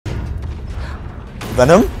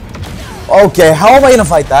Venom? Okay, how am I gonna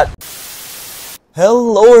fight that?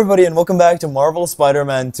 Hello everybody and welcome back to Marvel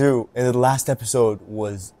Spider-Man 2. And the last episode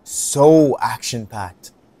was so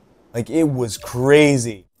action-packed. Like, it was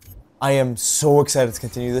crazy. I am so excited to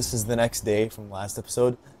continue. This is the next day from last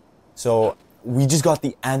episode. So, we just got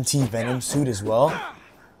the anti-Venom suit as well.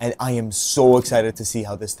 And I am so excited to see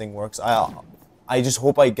how this thing works. I just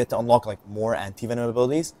hope I get to unlock, like, more anti-Venom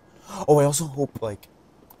abilities. Oh, I also hope, like,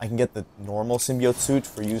 I can get the normal symbiote suit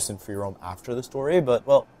for use in Free Roam after the story. But,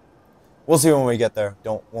 well, we'll see when we get there,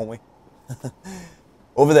 won't we?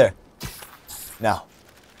 Over there. Now,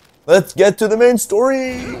 let's get to the main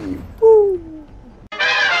story! Woo.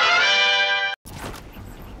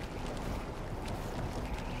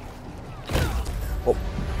 Oh.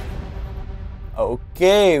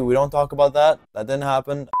 Okay, we don't talk about that. That didn't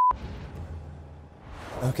happen.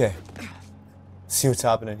 Okay. Let's see what's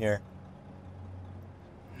happening here.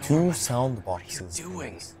 Two sound boxes.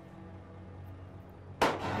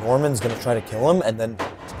 Norman's gonna try to kill him, and then...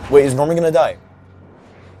 Wait, is Norman gonna die?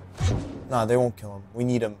 Nah, they won't kill him. We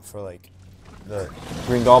need him for, like, the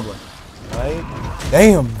Green Goblin. Right?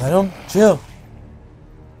 Damn, Venom, chill.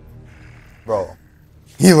 Bro.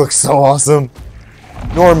 He looks so awesome.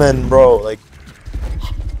 Norman, bro, like...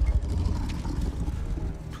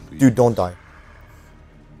 Dude, don't die.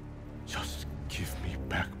 Just give me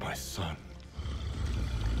back my son.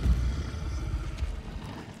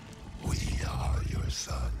 We are your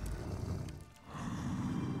son.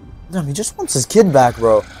 Damn, he just wants his kid back,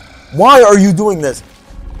 bro. Why are you doing this?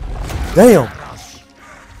 Damn.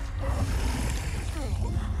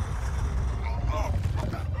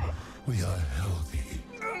 We are healthy.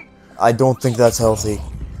 I don't think that's healthy.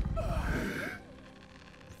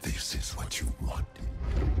 This is what you want,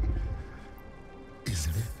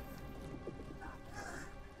 isn't it?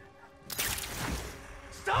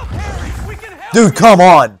 Stop, Harry! We can help. Dude, come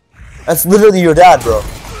on. That's literally your dad, bro.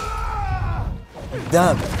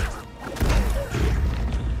 Damn.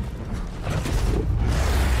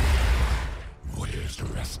 Where's the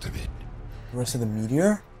rest of it? The rest of the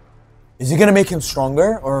meteor? Is he gonna make him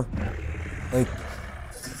stronger, or like?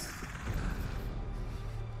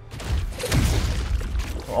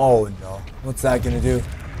 Oh no! What's that gonna do?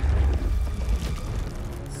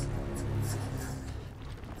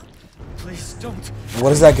 Please don't.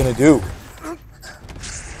 What is that gonna do?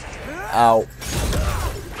 Ow!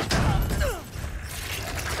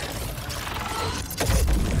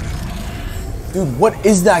 Dude, what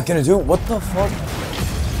is that gonna do? What the fuck?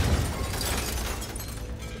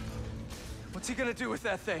 What's he gonna do with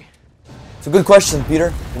that thing? It's a good question,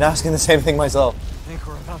 Peter. Been asking the same thing myself. I think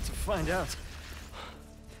we're about to find out.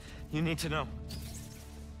 You need to know.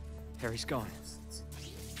 Harry's gone.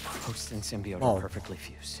 Host and symbiote are perfectly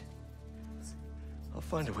fused. I'll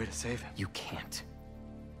find a way to save him. You can't.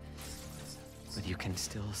 But you can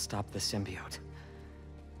still stop the symbiote.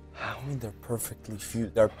 How? I mean, they're perfectly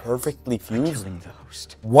fused. They're perfectly By fused? killing the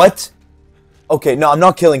host. What? Okay, no, I'm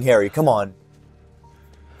not killing Harry. Come on.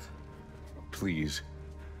 Please.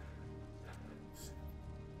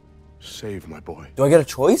 Save my boy. Do I get a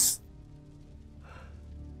choice?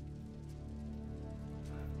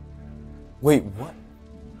 Wait, what?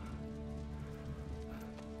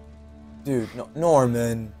 Dude, no,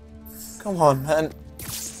 Norman. Come on, man.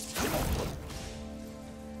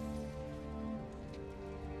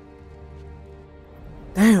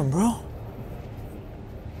 Damn, bro.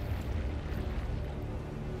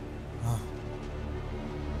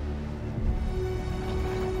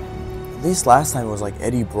 At least last time it was like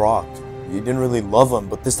Eddie Brock. You didn't really love him,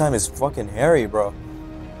 but this time it's fucking Harry, bro.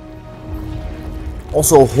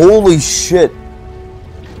 Also, holy shit.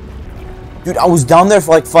 Dude, I was down there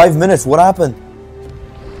for like 5 minutes. What happened?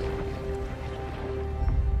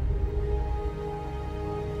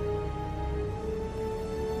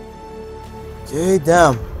 Okay,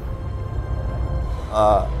 damn.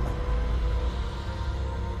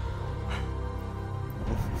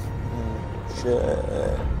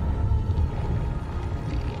 Shit.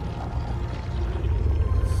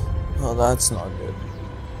 Oh, that's not good.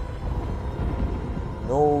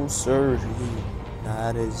 No, sir.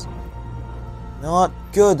 That is not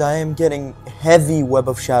good. I am getting heavy Web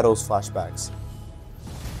of Shadows flashbacks.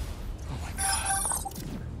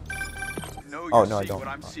 Oh no, I don't. What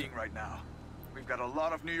I'm seeing right now. We've got a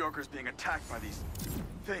lot of New Yorkers being attacked by these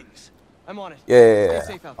things. I'm on it. Yeah.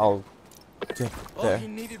 Stay safe out there. I'll get All there. he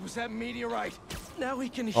needed was that meteorite. Now he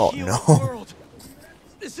can Oh, heal no. the world.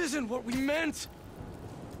 This isn't what we meant.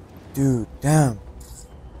 Dude, damn.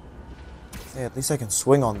 Hey, at least I can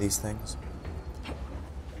swing on these things.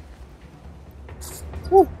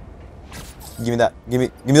 Woo. Give me that. Give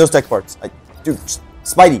me those tech parts. Dude,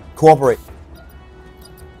 Spidey, cooperate.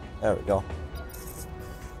 There we go.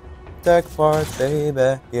 Tech parts,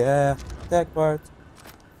 baby. Yeah, tech parts.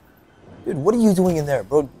 Dude, what are you doing in there?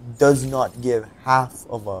 Bro does not give half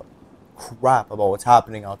of a crap about what's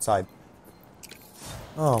happening outside.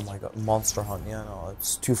 Oh my god, Monster Hunt. Yeah, no,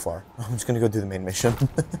 it's too far. I'm just gonna go do the main mission.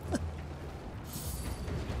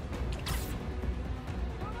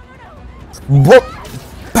 Whoop!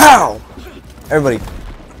 Pow! Everybody,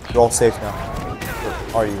 you're all safe now.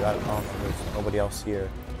 Or are you? I don't know. There's nobody else here.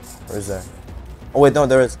 Or is there? Oh wait, no,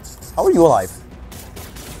 there is. How are you alive?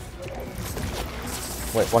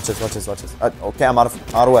 Wait, watch this, watch this, watch this. Okay, I'm out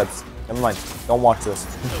of webs. Never mind. Don't watch this.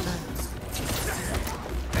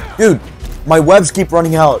 Dude, my webs keep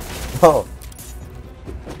running out. Oh.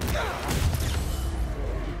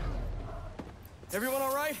 Everyone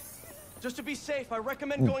all right? Just to be safe, I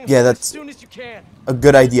recommend going Yeah, home that's as soon as you can. a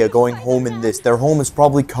good idea, going home in this. Their home is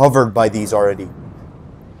probably covered by these already.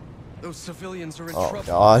 Those civilians are in Oh trouble.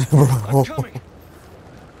 god, I'm bro. coming.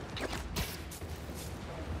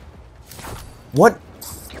 What?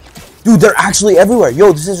 Dude, they're actually everywhere.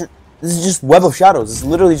 Yo, this is just Web of Shadows. This is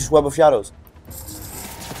literally just Web of Shadows.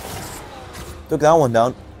 Took that one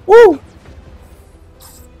down. Woo!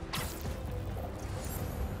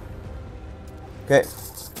 Okay.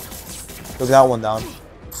 Took that one down.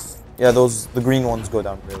 Yeah, the green ones go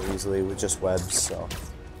down really easily with just webs, so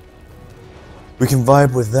we can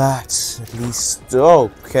vibe with that at least. Oh,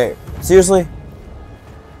 okay. Seriously? Of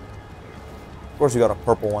course, we got a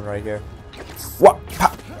purple one right here. What?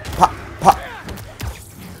 Pop, pop, pop.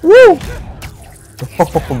 Woo!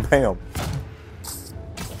 Oh, bam.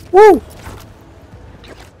 Woo!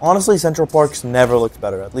 Honestly, Central Park's never looked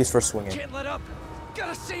better, at least for swinging. Can't let up.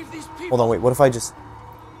 Gotta save these people. Hold on, wait. What if I just?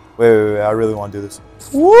 Wait. I really want to do this.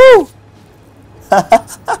 Woo!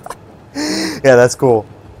 Yeah, that's cool.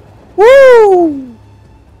 Woo!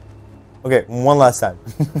 Okay, one last time.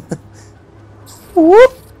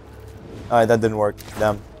 Whoop! Alright, that didn't work.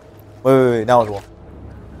 Damn. Wait. Now it will.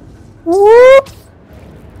 Whoop!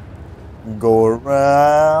 Go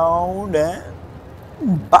around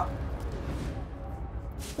and bop.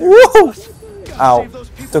 Woo! Ow.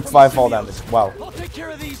 Took 5 fall damage. Wow. I'll take care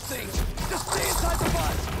of these things. Just stay inside the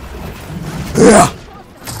bus.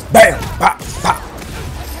 Bam! Pop! Pop!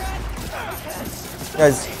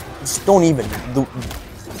 Guys, just don't even. The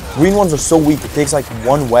green ones are so weak. It takes like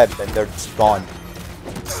one web and they're just gone.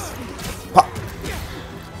 Pop!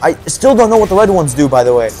 I still don't know what the red ones do, by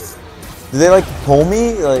the way. Do they like pull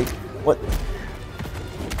me? Like, what?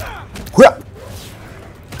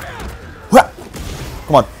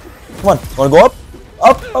 Come on. Come on. Wanna go up?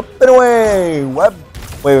 Up and away! Web.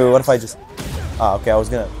 Wait, what if I just... Ah, okay, I was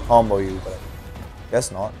gonna combo you, but I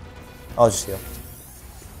guess not. I'll just heal.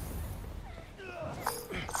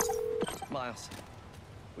 Miles,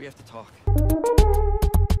 we have to talk.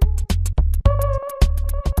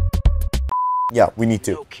 Yeah, we need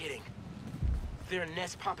to. No kidding. There are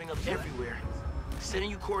nests popping up everywhere. Sending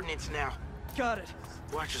you coordinates now. Got it.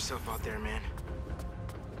 Watch yourself out there, man.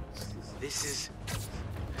 This is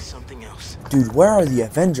something else. Dude, where are the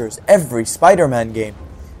Avengers every Spider-Man game?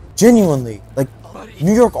 Genuinely, like,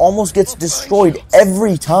 New York almost gets destroyed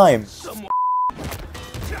every time.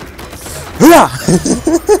 Yeah!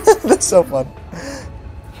 That's so fun.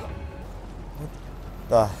 What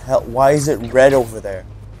the hell? Why is it red over there?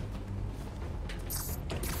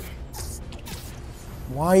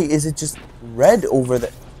 Why is it just red over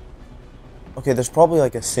there? Okay, there's probably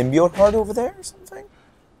like a symbiote heart over there or something?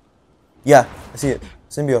 Yeah, I see it.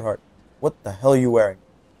 Symbiote heart. What the hell are you wearing?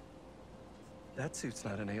 That suit's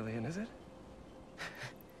not an alien, is it?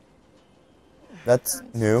 That's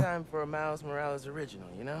new. Time for a Miles Morales original,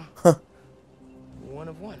 you know? Huh. One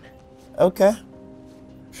of one. Okay.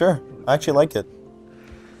 Sure. I actually like it.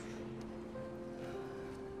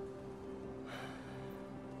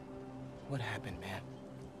 What happened, man?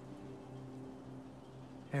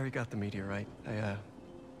 Harry got the meteorite. I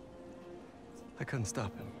couldn't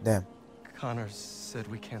stop him. Damn. Connor said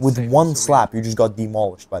we can't With save him, one so slap, you just got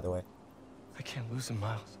demolished, by the way. I can't lose him,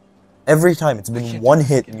 Miles. Every time, it's been can't one do this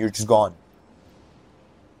hit again. and you're just gone.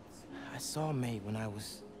 I saw May when I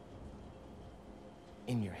was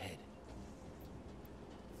in your head.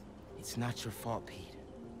 It's not your fault, Pete.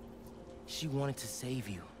 She wanted to save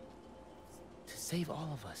you. To save all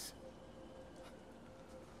of us.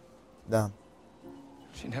 Damn.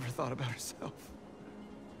 She never thought about herself.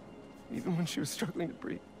 Even when she was struggling to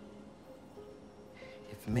breathe.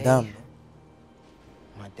 If May, Damn.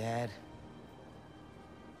 my dad,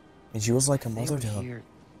 And she was like a if they mother were to him. here,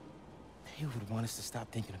 they would want us to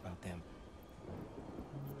stop thinking about them.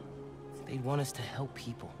 They'd want us to help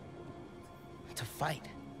people. to fight.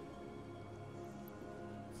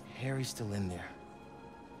 Harry's still in there.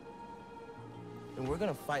 And we're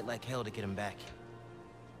gonna fight like hell to get him back.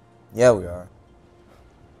 Yeah, we are.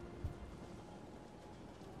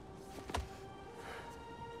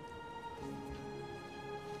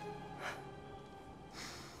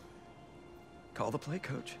 Call the play,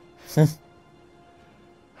 coach.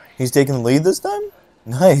 He's taking the lead this time?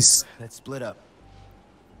 Nice. Let's split up.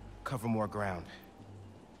 Cover more ground.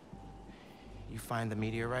 You find the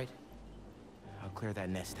meteorite, I'll clear that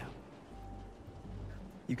nest out.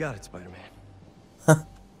 You got it, Spider-Man.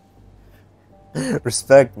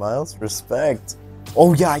 Respect, Miles. Respect.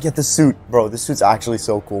 Oh yeah, I get the suit. Bro, this suit's actually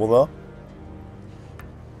so cool though.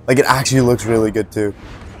 Like, it actually looks really good too.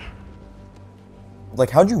 Like,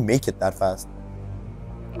 how'd you make it that fast?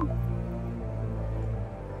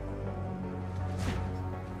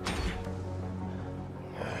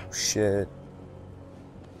 Oh shit.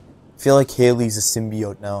 I feel like Haley's a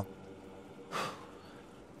symbiote now.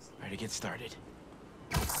 Ready to get started.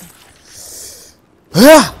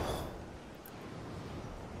 Ah!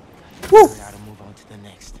 Woo! Now to move on to the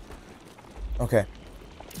next. Okay.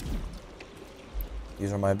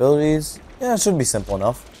 These are my abilities. Yeah, it should be simple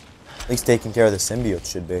enough. At least taking care of the symbiote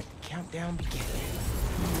should be. Countdown begin.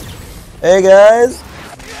 Hey guys!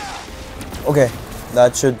 Okay,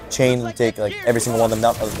 that should chain and take like every single one of them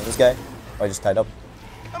down other than this guy. I just tied up.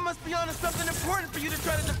 I must be onto something important for you to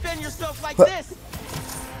try to defend yourself like this.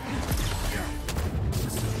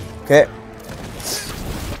 Okay.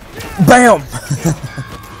 BAM!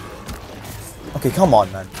 Okay, come on,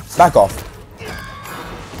 man. Back off.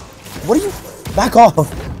 What are you... Back off!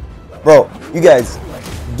 Bro, you guys,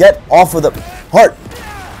 get off of the heart!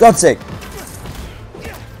 God's sake!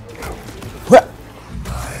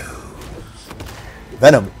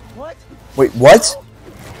 Venom. What? Wait, what?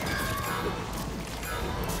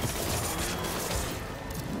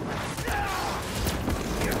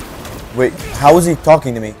 Wait, how is he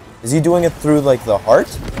talking to me? Is he doing it through, like, the heart?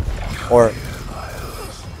 Or...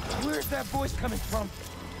 Where's that voice coming from?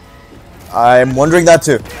 I'm wondering that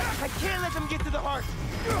too. I can't let them get to the heart.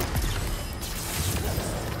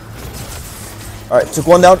 Alright, took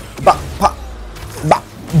one down. Ba, pa, ba,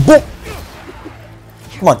 boom!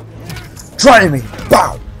 Come on. Try me!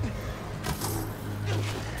 Bow!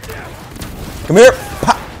 Come here!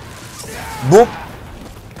 Pa! Boom!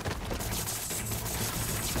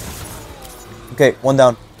 Okay, one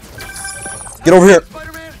down. Get over here!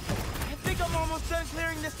 Spider-Man, I think I'm almost done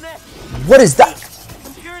clearing this nest. What is that?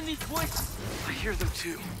 I'm hearing these voices. I hear them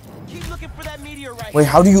too. Keep looking for that meteorite. Wait,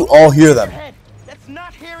 how do you all hear them? That's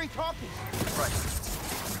not Harry talking. Right.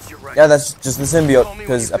 You're right. Yeah, that's just the symbiote,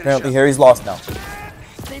 because apparently Harry's lost now.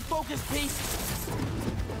 Stay focused, Pete.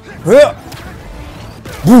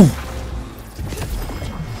 Boom!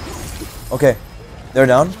 Okay, they're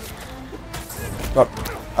down. Got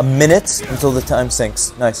a minute until the time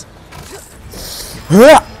sinks. Nice.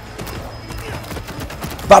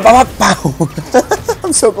 Ba, ba, ba, bow.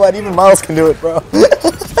 I'm so glad even Miles can do it, bro.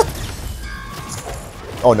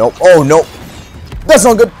 Oh no! Oh no! That's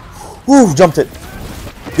not good. Ooh, jumped it.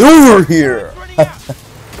 Get over here. Ba.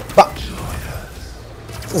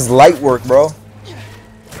 This is light work, bro.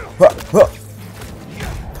 Ha, ha.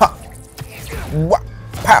 Ha. Wha.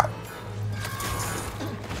 Pow.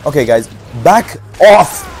 Okay, guys, back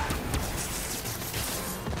off.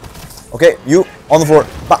 Okay, you on the floor.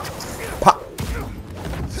 Pa, pa.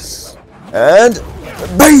 And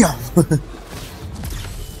bam.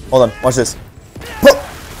 Hold on, watch this. Pa.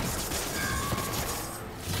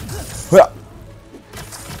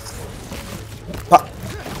 Pa.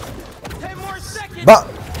 10 more seconds. Ba.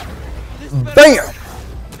 Bam.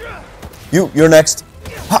 You're next.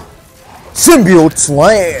 Ha. Symbiote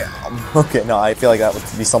slam. Okay, no, I feel like that would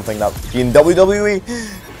be something that would be in WWE.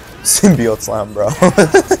 Symbiote slam, bro.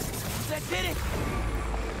 That did it.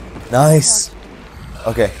 Nice.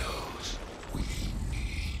 Okay.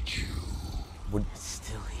 It's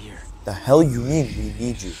still here. The hell you mean we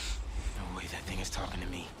need you? No way that thing is talking to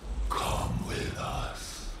me. Come with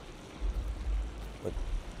us. What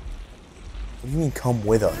do you mean come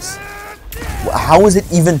with us? How is it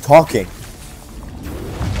even talking?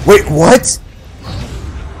 Wait, what?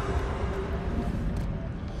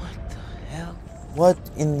 What the hell? What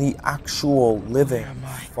in the actual living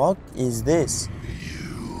fuck is this?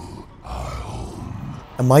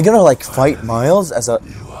 Am I gonna like fight Miles as a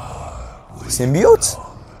symbiote?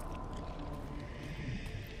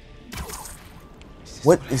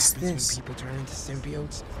 What is this? People turn into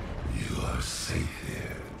symbiotes. You are safe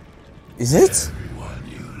here. Is it? Everyone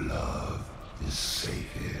you love is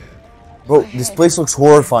safe here. Bro, this place looks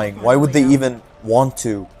horrifying. Why would they even want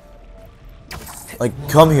to? Like,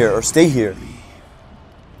 come here or stay here.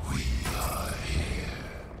 We are here.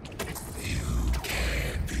 You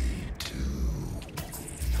can be too.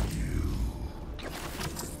 You,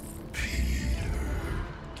 Peter,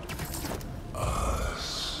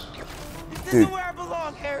 us. This Dude. isn't where I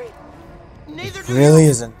belong, Harry. Neither do Really you.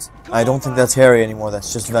 isn't. I don't think that's Harry anymore.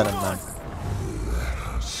 That's just Venom, man. Let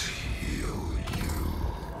us heal you.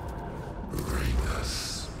 Bring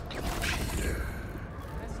us Peter.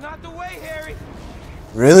 That's not the way, Harry.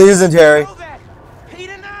 Really isn't Harry. Know that. Pete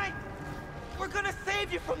and I, we're gonna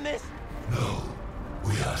save you from this. No,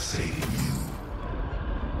 we are saving you.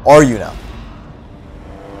 Are you now?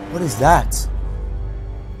 What is that?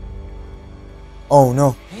 Oh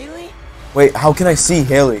no. Haley, Wait, how can I see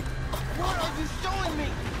Haley? what are you showing me?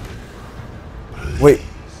 Wait,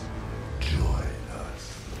 Join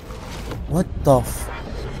us. what the f...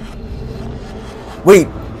 Wait,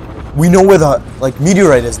 we know where the, like,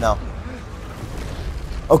 meteorite is now.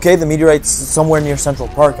 Okay, the meteorite's somewhere near Central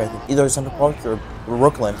Park, I think. Either Central Park or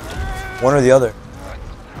Brooklyn. One or the other.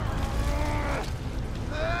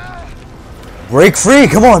 Break free!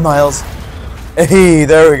 Come on, Miles! Hey,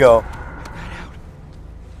 there we go.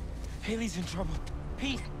 Haley's in trouble.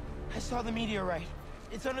 Pete, I saw the meteorite.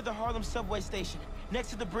 It's under the Harlem subway station,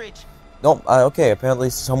 next to the bridge. No, okay, apparently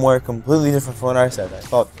somewhere completely different from what I said. I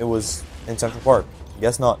thought it was in Central Park.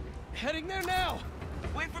 Guess not. Heading there now.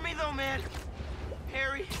 Wait for me though, man.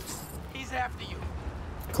 Harry, he's after you.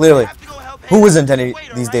 Clearly. I have to go help Who Haley. isn't any Wait,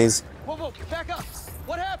 these alright? days? Whoa, back up.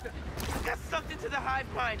 What happened? I got sucked into the hive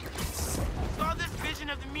mind. Saw this vision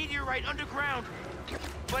of the meteorite underground.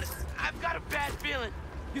 But I've got a bad feeling.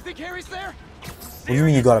 You think Harry's there? What do you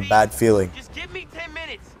mean you got a bad feeling? Just give me 10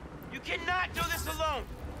 minutes. You cannot do this alone.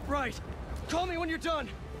 Right. Call me when you're done.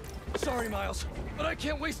 Sorry, Miles, but I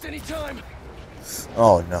can't waste any time.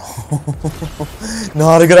 Oh no.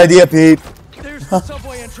 Not a good idea, Pete. There's the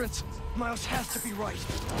subway entrance. Miles has to be right.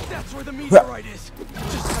 That's where the meteorite is.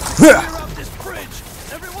 Just have to clear out this bridge.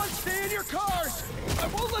 Everyone stay in your cars. I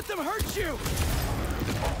won't let them hurt you.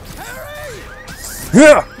 Harry!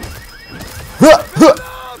 Yeah. Huh, huh.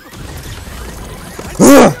 You're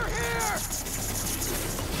here!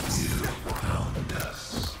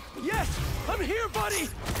 Yes, I'm here, buddy.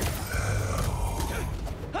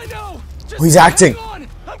 I know. Just He's acting. hang on.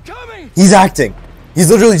 I'm coming. He's acting. He's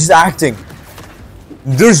literally just acting.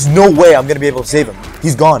 There's no way I'm gonna be able to save him.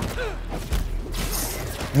 He's gone.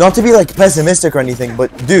 Not to be like pessimistic or anything, but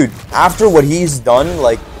dude, after what he's done,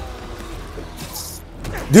 like,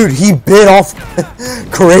 dude, he bit off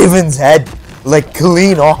Craven's head, like,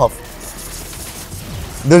 clean off.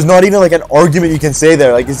 There's not even like an argument you can say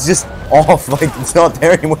there. Like, it's just off. Like, it's not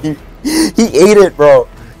there anymore. He ate it, bro.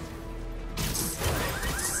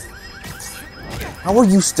 How are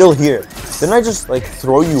you still here? Didn't I just like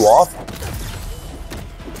throw you off?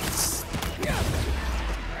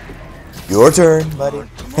 Your turn, buddy.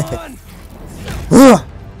 Come on.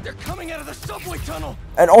 They're coming out of the subway tunnel.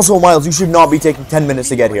 And also, Miles, you should not be taking 10 minutes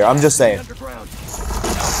to get here. I'm just saying. Underground.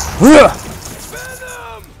 Ugh.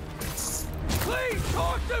 Venom! Please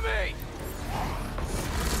talk to me.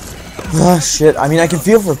 Ah, shit. I mean, I can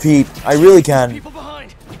feel for Pete. I really can. People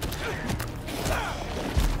behind.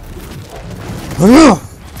 Ugh.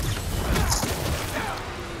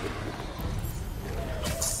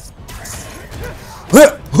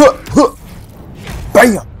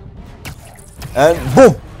 Bam! And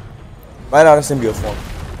boom! Right out of symbiote form.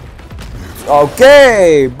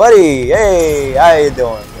 Okay, buddy. Hey, how you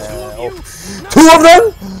doing, man? Oh. 2 of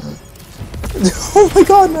them? Oh my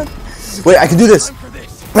god, man. Wait, I can do this. Time for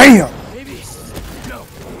this. Bam! Maybe. No.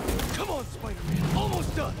 Come on, Spider-Man.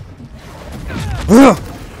 Almost done. Ugh.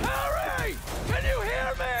 Harry! Can you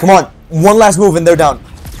hear me? Come on, one last move and they're down.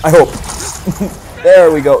 I hope.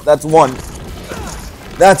 There we go. That's 1.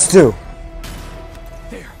 That's 2.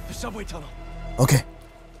 There, the subway tunnel. Okay.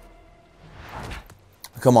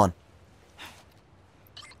 Come on.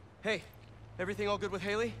 Hey, everything all good with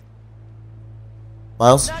Haley?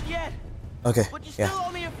 Miles? Not yet. Okay, But you still yeah.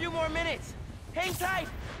 owe me a few more minutes. Hang tight.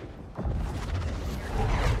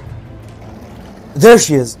 There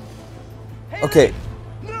she is. Haley! Okay.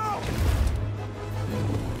 No!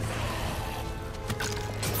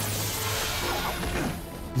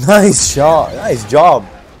 Nice shot. Nice job.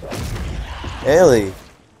 Haley.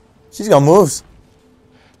 She's got moves.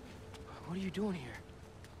 What are you doing here?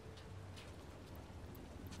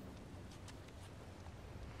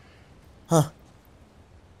 Huh.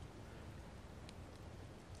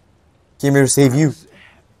 Came here to save you.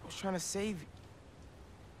 I was trying to save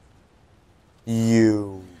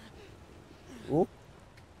You. Oop.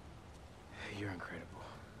 You're incredible.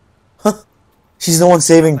 Huh. She's the one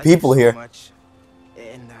saving Thank you people so here. much.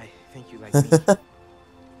 like me.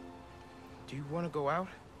 Do you want to go out?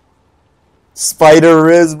 Spider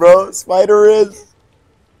Riz, bro. Spider Riz.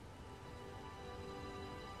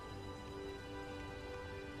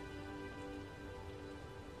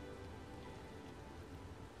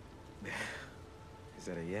 Is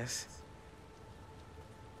that a yes?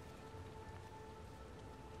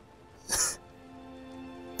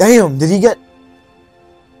 Damn, did he get...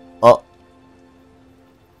 Oh.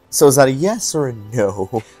 So is that a yes or a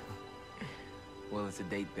no? Well, it's a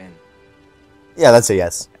date then. Yeah, that's a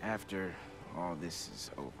yes. After all this is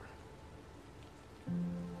over.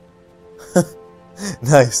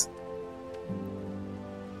 Nice.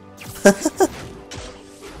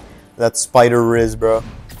 That's Spider Riz, bro.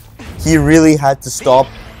 He really had to stop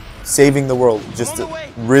saving the world just to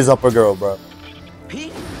riz up a girl, bro.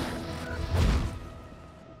 Pete?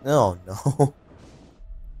 No, no.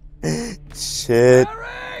 Shit.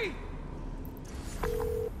 Harry!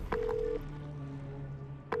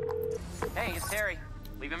 Hey, it's Harry.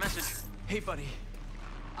 Leave a message. Hey, buddy.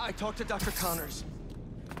 I talked to Dr. Connors.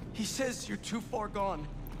 He says you're too far gone,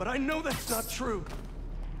 but I know that's not true.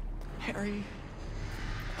 Harry,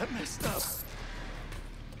 I messed up.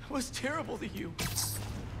 I was terrible to you.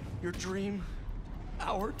 Your dream,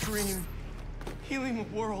 our dream, healing the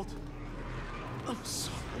world. I'm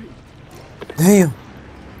sorry. Damn.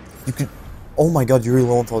 You could... Oh my god, Yuri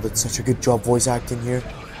Lowenthal did such a good job voice acting here.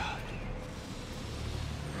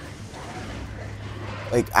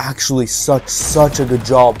 Like, actually, such a good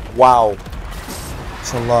job. Wow.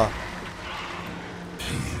 Inshallah.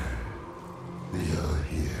 We are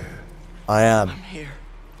here. I am. I'm here.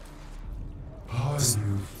 Are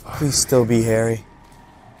you Please still be Harry.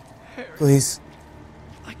 Harry, Please.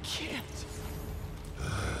 I can't.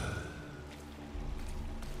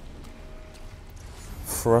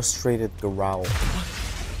 Frustrated growl.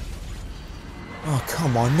 Oh,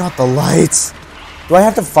 come on, not the lights. Do I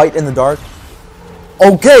have to fight in the dark?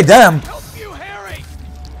 Okay, damn. Help you, Harry!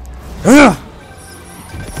 Ugh.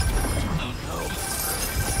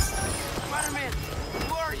 Spider-Man,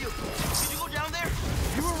 who are you? Did you go down there?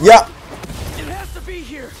 Yeah. It has to be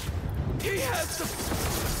here. He has to.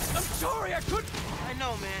 I'm sorry, I couldn't. I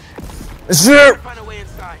know, man. Sure. Find a way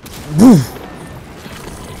inside.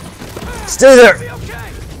 Stay there. Be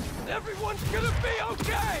okay. Everyone's gonna be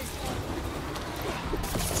okay.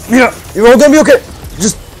 Yeah, you're all gonna be okay.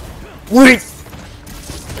 Just wait.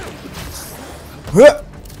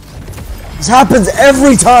 This happens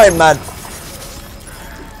every time, man.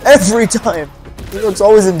 Every time. New York's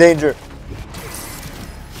always in danger.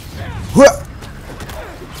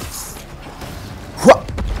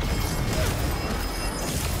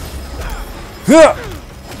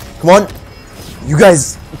 Come on. You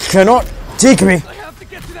guys cannot take me. I have to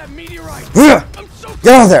get to that meteorite. Get I'm so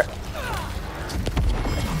out of there.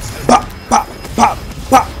 Pop, pop, pop,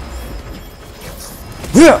 pop.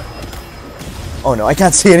 Oh no, I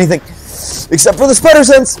can't see anything except for the spider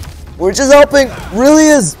sense, which is helping. Really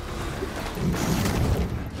is.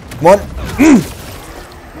 Come on.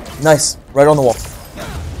 Nice. Right on the wall.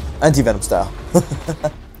 Anti-venom style.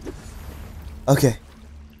 Okay.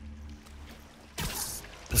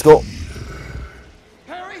 Let's go.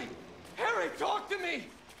 Harry! Harry, talk to me!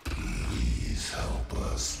 Please help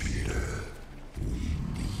us, Peter. We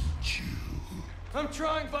need you. I'm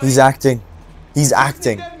trying, buddy. He's acting. He's Take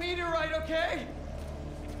acting. that meteorite, okay?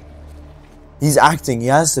 He's acting. He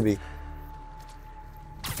has to be.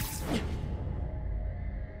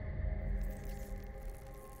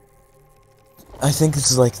 I think this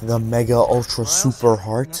is like the mega ultra super Not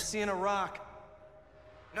heart. seeing a rock.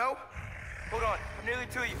 No? Hold on. I'm nearly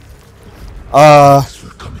to you. Thanks for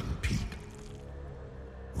coming, Pete.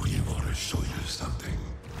 We want to show you something.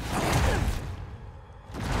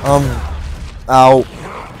 Ow.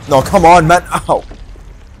 No, come on, man. Ow.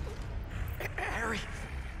 Harry,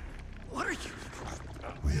 what are you?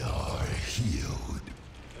 We are healed.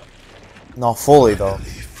 Not fully, though. Be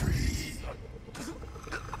free.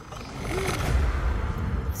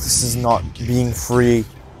 This is not being free.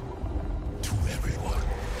 To everyone.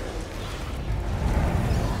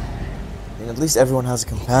 I mean, at least everyone has a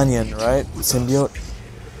companion, right? Symbiote.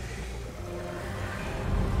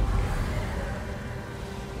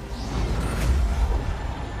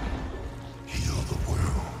 Heal the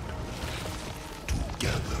world.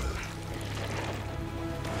 Together.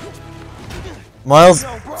 Miles,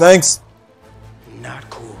 thanks. Not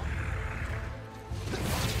cool.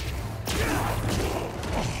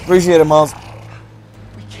 Appreciate it, Miles.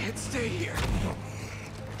 We can't stay here.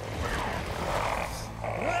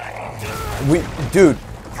 Dude.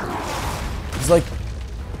 He's like...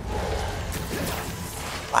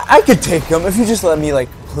 I could take him if you just let me, like,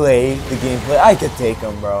 play the gameplay. I could take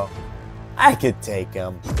him, bro. I could take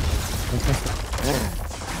him.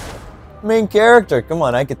 Main character. Come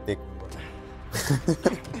on, I could take him,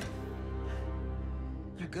 bro.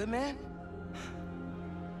 You good, man?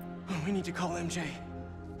 We need to call MJ.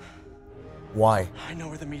 Why? I know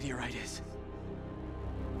where the meteorite is.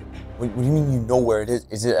 What do you mean you know where it is?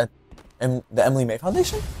 Is it at the Emily May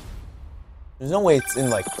Foundation? There's no way it's in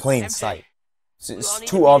like plain sight. It's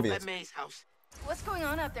too obvious. What's going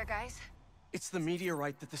on out there, guys? It's the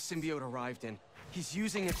meteorite that the symbiote arrived in. He's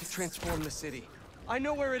using it to transform the city. I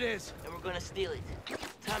know where it is. And we're gonna steal it.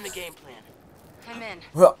 Time to game plan. I'm in.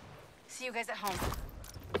 Well, See you guys at home.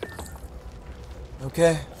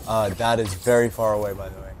 okay. That is very far away, by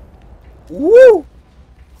the way. Woo!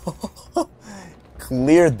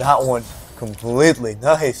 Cleared that one completely.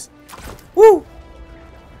 Nice. Woo!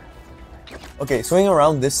 Okay, swinging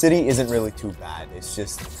around this city isn't really too bad. It's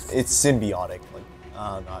just, it's symbiotic. Like,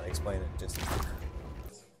 I'll not explain it. Just,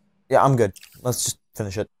 yeah, I'm good. Let's just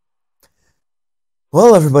finish it.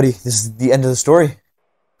 Well, everybody, this is the end of the story.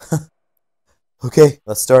 Okay,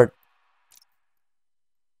 let's start.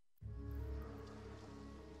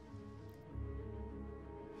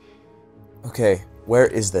 Okay, where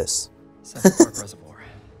is this? Central Park Reservoir.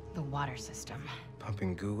 The water system.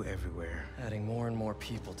 Pumping goo everywhere. Adding more and more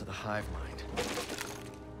people to the hive mind.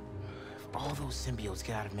 If all those symbiotes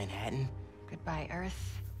get out of Manhattan, Goodbye,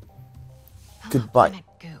 Earth. Goodbye. Planet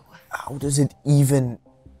Goo. How does it even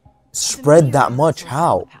spread that much?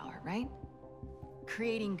 How? Power, right?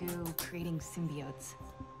 Creating goo, creating symbiotes.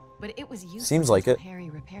 But it was useless. Seems like until it. Harry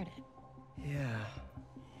repaired it. Yeah.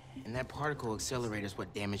 and that particle accelerator's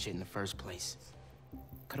what damaged it in the first place.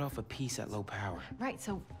 Cut off a piece at low power. Right,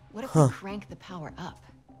 so what if we crank the power up?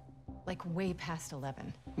 Like way past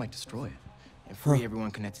 11, Might destroy it. And free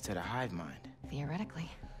everyone connected to the hive mind. theoretically.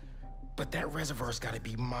 But that reservoir's gotta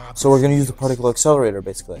be mobbed. So we're gonna use the particle accelerator, And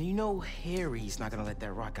basically. you know Harry's not gonna let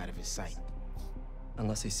that rock out of his sight.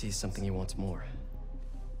 Unless he sees something he wants more.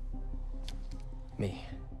 Me.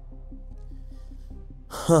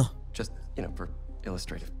 Huh. Just, you know, for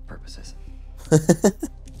illustrative purposes.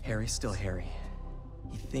 Harry's still Harry.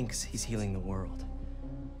 He thinks he's healing the world.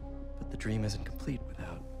 But the dream isn't complete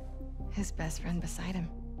without... His best friend beside him.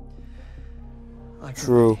 I can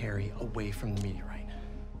True. get Harry away from the meteorite.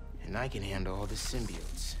 And I can handle all the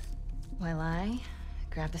symbiotes. While I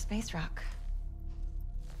grab the space rock.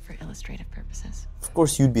 For illustrative purposes. Of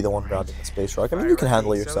course, you'd be the one grabbing the space rock. I mean, you can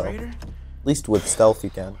handle it yourself. At Accelerator? least with stealth, you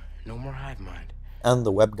can. No more hive mind. And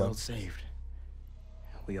the web gun. World saved.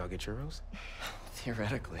 We all get churros?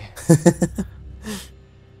 Theoretically.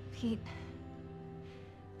 Pete,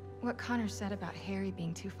 what Connor said about Harry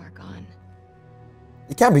being too far gone.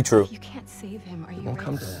 It can't be true. If you can't save him, are you It won't ready?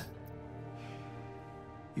 come to that.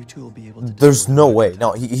 You two will be able to... There's destroy no the way. hive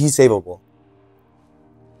No, he's savable.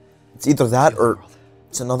 It's either that Heal the or world.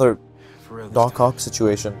 it's another For real this Doc time. Ock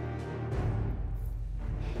situation.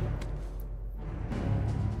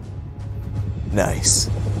 Nice.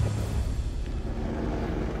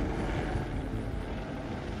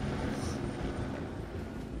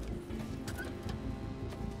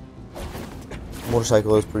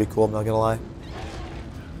 Motorcycle is pretty cool, I'm not gonna lie.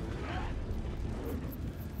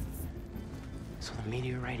 So the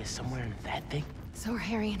meteorite is somewhere in that thing? So are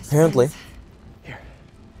Harry and his Apparently. friends. Here.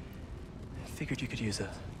 I figured you could use a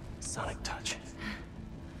sonic touch.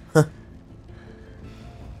 They're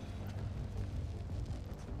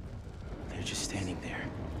just standing there.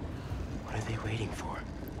 What are they waiting for?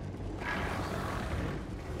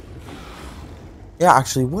 Yeah,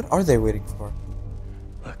 actually, what are they waiting for?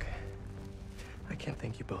 Look, I can't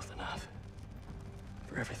thank you both enough.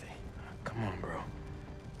 For everything. Come on, bro.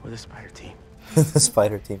 We're the spider team. The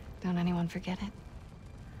spider team. Don't anyone forget it.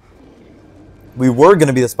 We were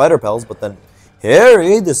gonna be the spider pals, but then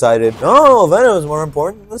Harry decided, no, Venom is more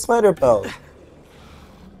important than the spider pals.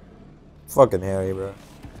 Fucking Harry, bro.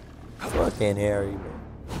 Fucking Harry,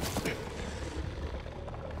 bro.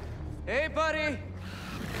 Hey, buddy!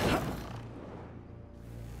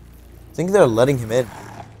 Think they're letting him in.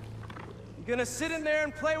 You gonna sit in there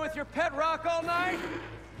and play with your pet rock all night?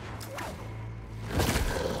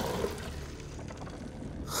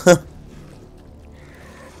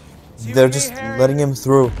 See They're what I just mean, Harry? letting him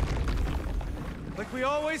through. Like we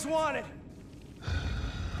always wanted.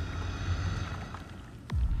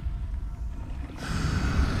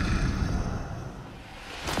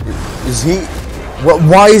 Is he? What?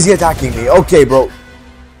 Why is he attacking me? Okay, bro.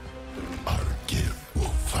 Our gift will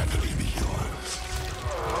finally be yours.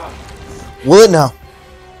 Will it now?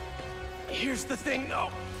 Here's the thing, though.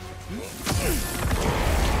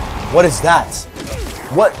 What is that?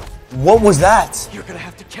 What? What was that? You're gonna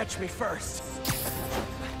have to catch me first.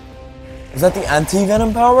 Is that the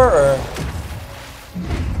anti-venom power, or?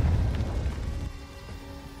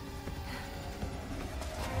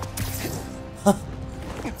 Huh.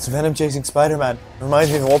 It's Venom chasing Spider-Man.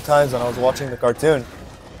 Reminds me of old times when I was watching the cartoon.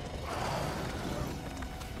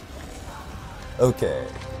 Okay.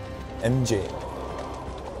 MJ.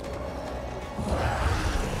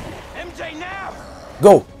 MJ now!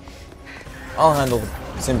 Go! I'll handle the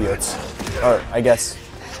symbiotes. Or, I guess,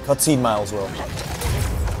 cutscene Miles will.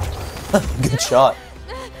 Good shot.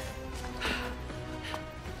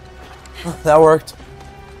 That worked.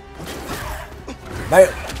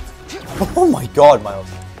 Oh my god, Miles.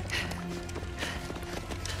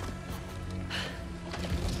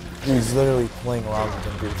 Dude, he's literally playing around with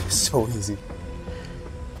him, dude. It's so easy.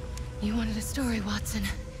 You wanted a story, Watson.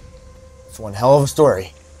 It's one hell of a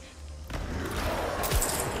story.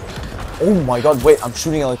 Oh my god, wait, I'm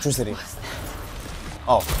shooting electricity.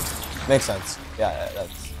 Oh, makes sense. Yeah,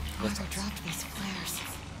 that's... Whoever dropped these flares.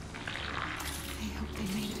 I hope they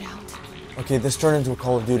made it out. Okay, this turned into a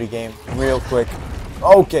Call of Duty game real quick.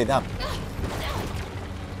 Okay, damn.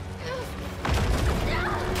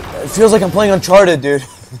 It feels like I'm playing Uncharted, dude.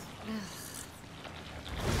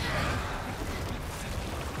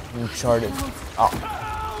 Uncharted. Oh.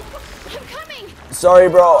 I'm coming! Sorry,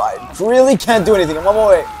 bro. I really can't do anything. I'm on my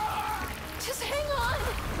way. Just hang on!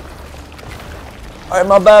 Alright,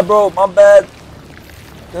 my bad, bro. My bad.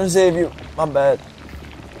 Gonna save you. My bad.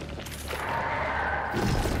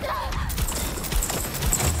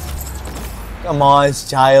 Come on, it's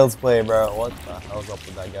child's play, bro. What the hell's up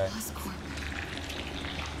with that guy? Oscorp.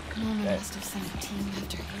 Mama Okay. must have sent a team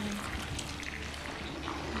after him.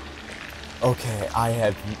 Okay,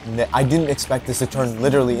 I didn't expect this to turn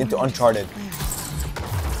literally into Uncharted.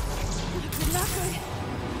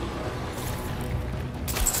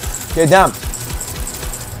 Okay, damn.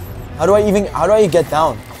 How do I get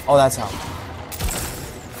down? Oh, that's how.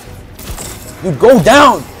 You go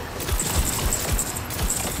down!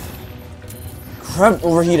 Crap,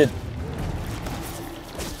 overheated.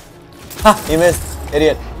 Ha, you missed,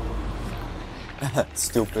 idiot.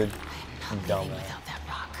 Stupid. I'm Dumb, living man. without that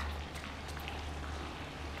rock.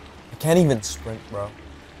 I can't even sprint, bro.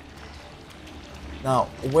 Now,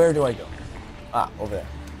 where do I go? Ah, over there.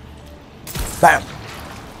 Bam!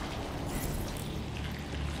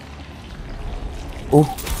 Ooh.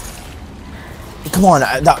 Come on,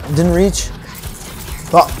 that didn't reach.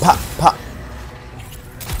 Pop, pop, pop.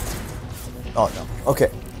 Oh no. Okay.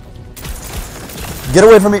 Get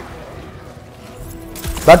away from me.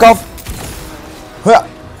 Back off. Huh.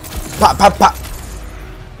 Pop, pop, pop.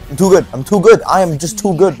 I'm too good. I'm too good. I am just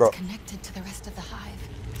too good, bro. Connected to the rest of the hive.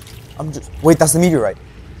 I'm just... Wait, that's the meteorite.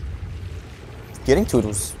 Getting to it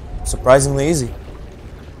was surprisingly easy.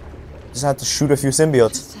 Just had to shoot a few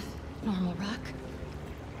symbiotes. Just a normal rock.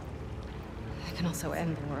 That can also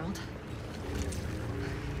end the world.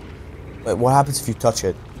 Wait, what happens if you touch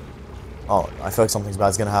it? Oh, I feel like something's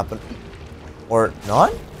bad's gonna happen. Or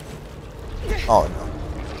not? Oh, no.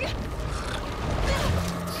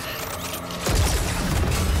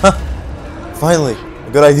 Huh. Finally,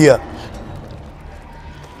 a good idea.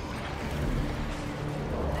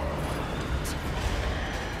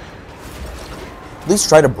 At least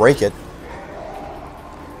try to break it.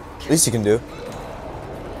 Least you can do.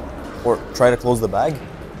 Or try to close the bag.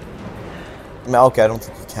 I mean, okay, I don't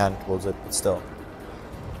think you can close it, but still.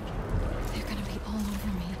 They're gonna be all over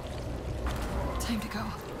me. Time to go.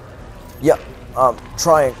 Yep,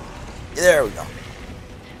 trying. There we go.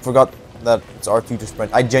 Forgot that it's R2 to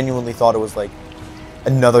sprint. I genuinely thought it was like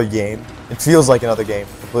another game. It feels like another game,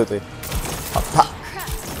 completely.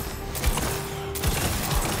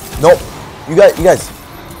 Nope. You guys.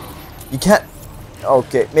 You can't.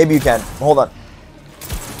 Okay, maybe you can. Hold on.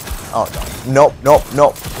 Oh, no. Nope, nope,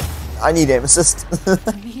 nope. I need aim assist. The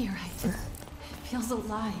meteorite. It feels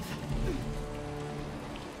alive.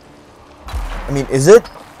 I mean, is it?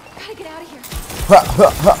 Gotta get out of here.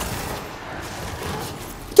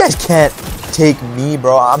 You guys can't take me,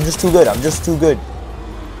 bro. I'm just too good. I'm just too good.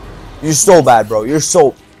 You're so bad, bro. You're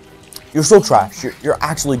so trash. You're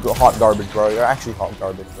actually hot garbage, bro. You're actually hot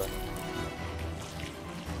garbage, bro.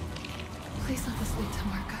 Please let this lead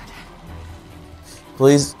somewhere good.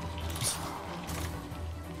 Please.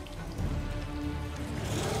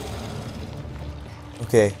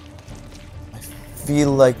 Okay. I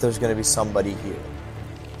feel like there's gonna be somebody here.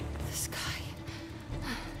 The sky.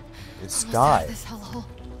 It's Almost out sky. of this hellhole.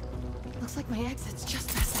 Looks like my exit's just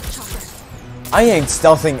past that chopper. I ain't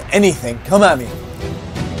stealthing anything. Come at me.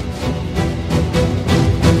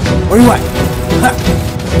 Where you at? Ha.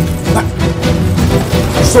 Ha.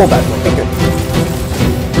 so bad. Okay, good.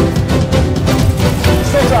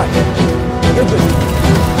 Still try. You're good.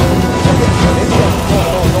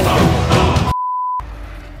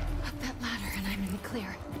 Up that ladder and I'm in the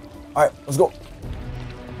clear. Alright, let's go.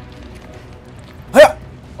 Hiya!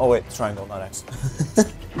 Oh wait, it's triangle, not X.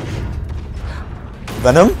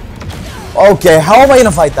 Venom? Okay, how am I gonna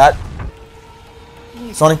fight that?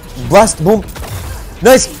 Sonic, blast, boom.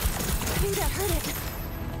 Nice! I think that hurt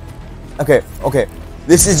it. Okay, okay.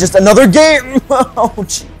 This is just another game! Oh,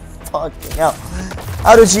 gee, fucking hell.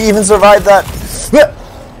 How did she even survive that?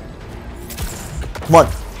 Come on.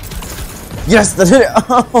 Yes, that hit it!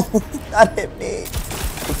 Oh, that hit me.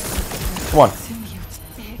 Come on.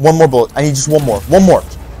 One more bullet. I need just one more. One more.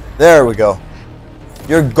 There we go.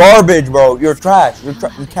 You're garbage, bro. You're trash. You're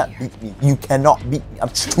you can't beat me. You cannot beat me. I'm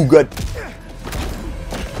too good.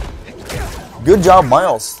 Good job,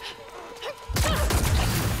 Miles.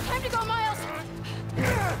 Time to go, Miles.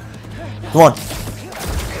 Come on.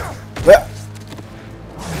 Yeah.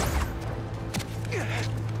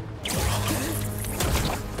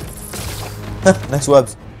 Next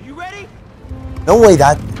webs. You ready? No way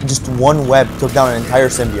that just one web took down an entire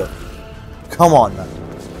symbiote. Come on, man.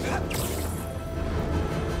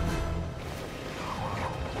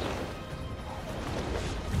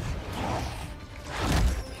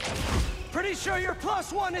 Pretty sure your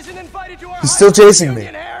 +1 isn't invited to our He's still chasing me.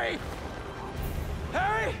 Harry.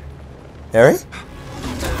 Harry? Harry?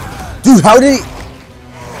 Dude, how did he...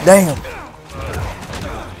 Damn.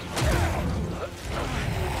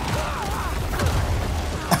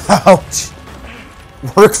 Ouch.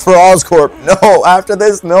 Work for Oscorp. No, after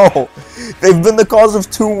this, no. They've been the cause of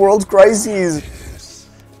 2 world crises. This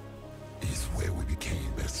is where we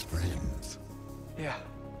became best friends. Yeah.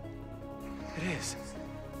 It is.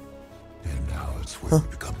 And now it's where we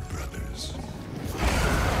become brothers.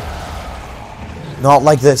 Not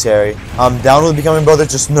like this, Harry. I'm down with becoming brothers,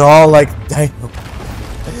 just not like... Damn.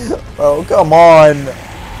 Oh, come on.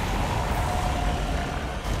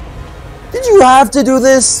 Did you have to do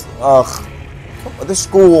this? Ugh. The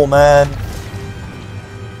school, man.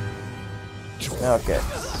 Okay.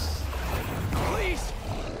 Please,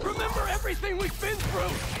 remember everything we've been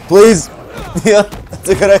through. Please. Yeah, that's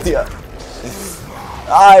a good idea.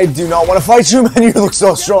 I do not want to fight you, man. You look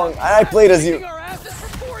so strong. I played as you. Our asses for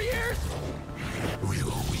 4 years. We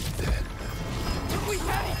were weak then. But we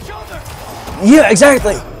had each other. Yeah,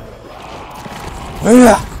 exactly.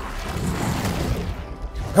 Yeah.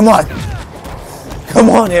 Come on. Come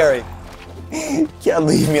on, Harry. You can't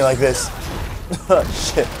leave me like this.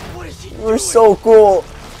 Shit. What is he You're so cool.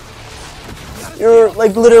 You're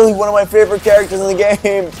like literally one of my favorite characters in the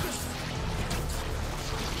game.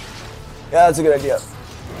 Yeah, that's a good idea.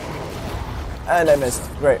 And I missed.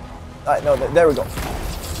 Great. Alright, no, there we go.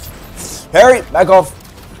 Harry, back off.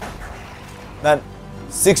 Man,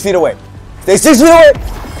 6 feet away. Stay 6 feet away!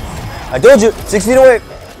 I told you, 6 feet away.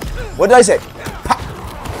 What did I say? Pa!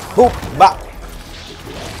 Boom, ba!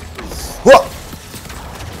 Whoa!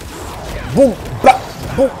 Boom, ba!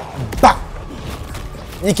 Boom, ba!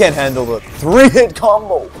 You can't handle the 3-hit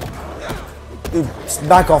combo. Dude, just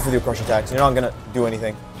back off with your crush attacks. You're not gonna do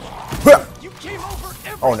anything. You came over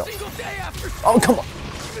every Oh, no. single day after school. Oh, come on.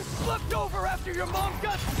 Even slept over after your mom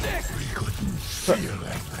got sick. We couldn't feel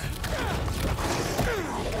like that.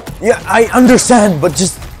 Yeah, I understand, but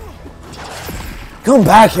just... Come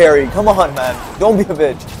back, Harry. Come on, man. Don't be a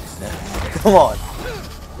bitch. Come on.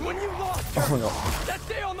 When you lost her, Oh, no. that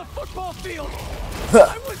day on the football field,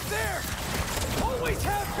 I was there. Always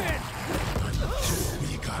have been.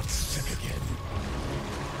 We got sick again.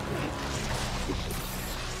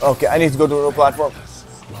 Okay, I need to go to a real platform.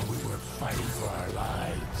 While we were fighting for our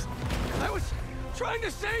lives. I was trying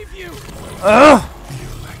to save you. Feel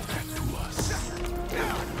like that to us.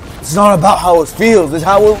 It's not about how it feels, it's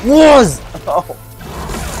how it was! Oh.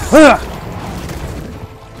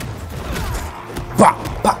 Ba,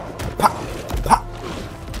 ba, ba, ba.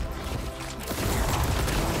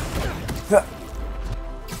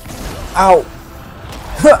 Ow.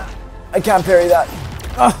 I can't parry that.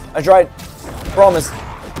 I tried. Promise.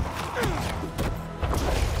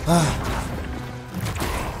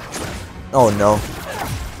 Oh no.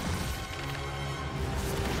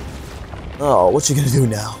 Oh, what you gonna do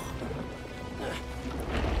now?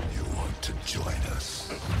 You want to join us?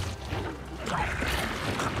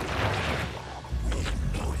 We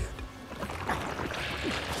know it.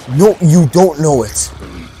 No, you don't know it.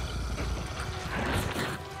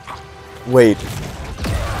 Wait.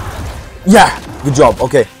 Yeah, good job.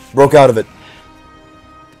 Okay, broke out of it.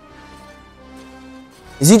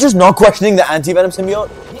 Is he just not questioning the anti-venom symbiote?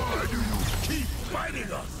 Why do you keep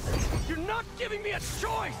fighting us? You're not giving me me a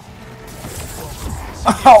choice.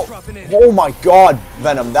 Ow! Oh my god,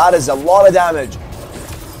 Venom, that is a lot of damage.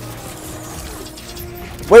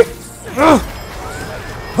 Wait.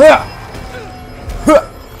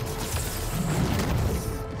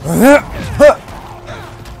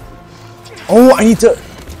 Oh, I need to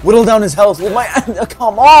whittle down his health with my...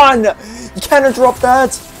 Come on! You can't interrupt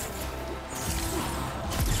that!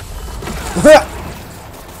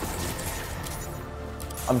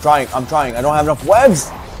 I'm trying. I don't have enough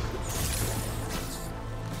webs!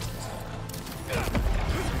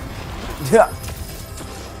 Yeah.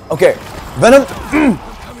 Okay, Venom.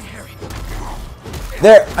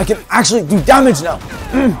 There, I can actually do damage now.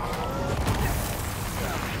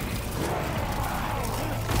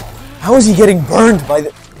 How is he getting burned by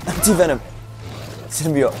the anti-venom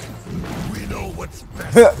symbiote? We know what's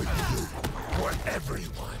best for you, for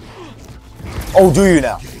everyone. Oh, do you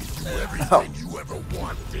now? Everything you ever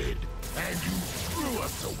wanted, and you threw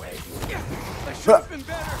us away. I should have been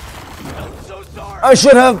better. I'm so sorry. I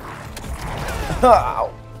should have. Ow.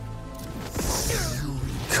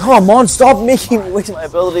 Come on, stop making me waste my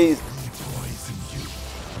abilities. Poison you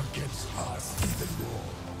against us even more.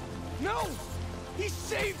 No, he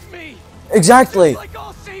saved me. Exactly. Like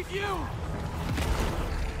I'll save you.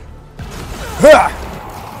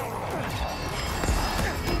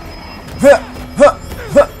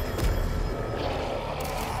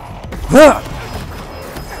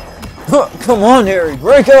 Come on, Harry,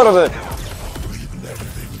 break out of it. We've never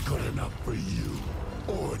been good enough for you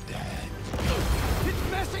or Dad.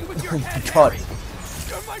 It's messing with your head, God. Harry.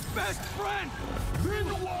 You're my best friend. Then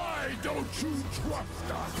why don't you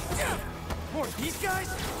trust us? Or these guys?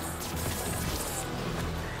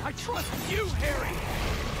 I trust you, Harry.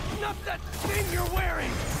 Not that thing you're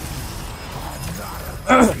wearing.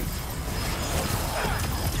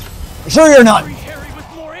 Sure you're not. Free Harry with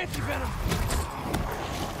more anti-venom.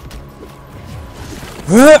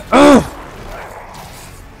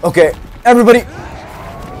 Okay, everybody.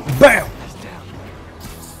 Bam.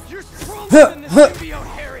 You're stronger than this symbiote,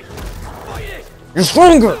 Harry. Fight it. You're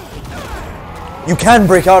stronger. You can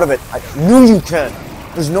break out of it. I knew you can.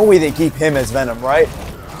 There's no way they keep him as Venom, right?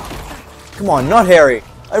 Come on, not Harry.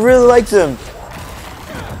 I really liked him.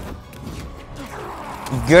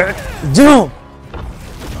 Get down.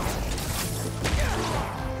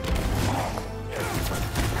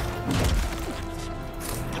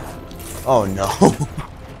 Oh no.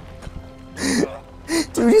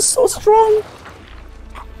 Dude, he's so strong.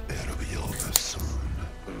 It'll be over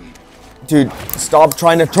soon. Dude, stop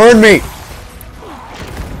trying to turn me.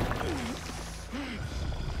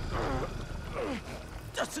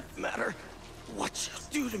 Doesn't matter what you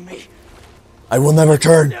do to me. I will never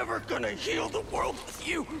turn. Never gonna heal the world with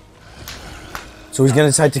you. So he's gonna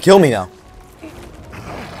decide to kill me now.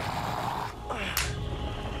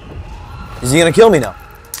 Is he gonna kill me now?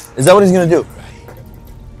 Is that what he's gonna do?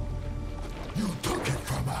 You took it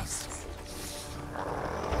from us.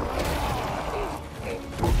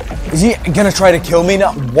 Is he gonna try to kill me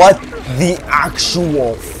now? What the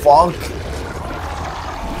actual fuck?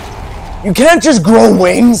 You can't just grow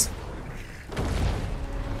wings!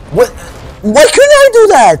 What? Why couldn't I do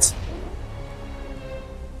that?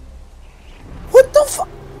 What the fuck?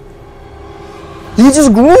 He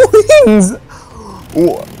just grew wings!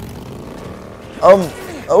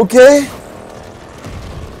 Okay.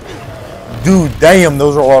 Dude, damn,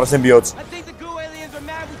 those are a lot of symbiotes. I think the goo aliens are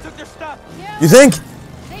mad we took their stuff. You think?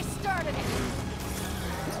 They started it.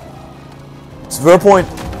 It's a fair point.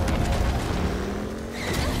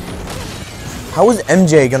 How is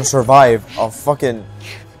MJ gonna survive a fucking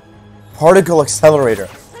particle accelerator?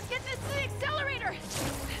 Let's get this to the accelerator.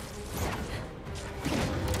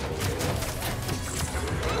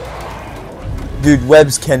 Dude,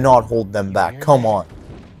 webs cannot hold them back. Come on.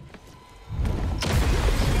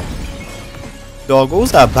 Dog, what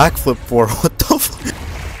was that backflip for? What the fuck?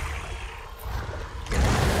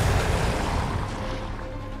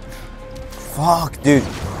 Fuck, dude.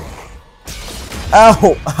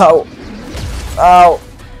 Ow! Ow! Ow!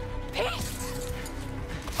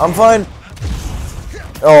 I'm fine.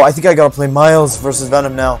 Oh, I think I gotta play Miles versus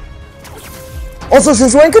Venom now. Also,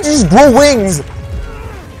 since when could you just grow wings?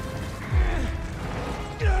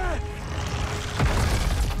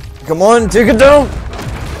 Come on, take it down!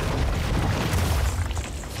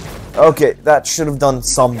 Okay, that should have done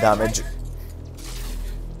some damage.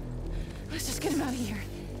 Let's just get him out of here.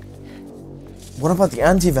 What about the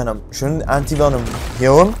anti-venom? Shouldn't anti-venom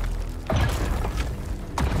heal him?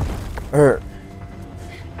 Or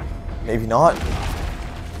maybe not.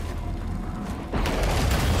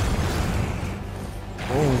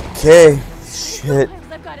 Okay, shit.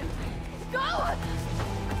 I've got him. Go!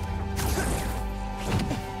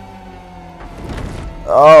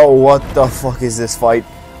 Oh, what the fuck is this fight?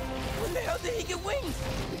 When the hell did he get wings?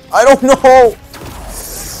 I don't know.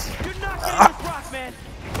 You're not getting this rock, man.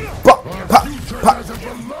 Future doesn't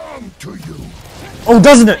belong to you. Oh,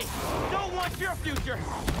 doesn't it? Don't want your future.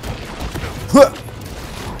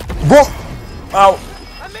 Ow.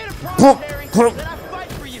 I made a promise, Harry, that I'd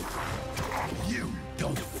fight for you. You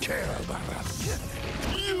don't care about us.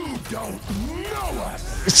 You don't know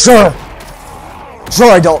us. Sure.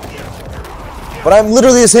 Sure I don't. But I'm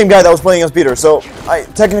literally the same guy that was playing as Peter, so I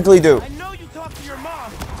technically do. I know you talked to your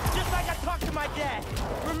mom, just like I talked to my dad.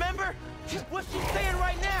 Remember? What's she saying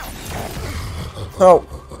right now? Oh.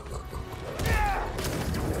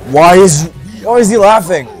 Why is he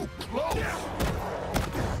laughing?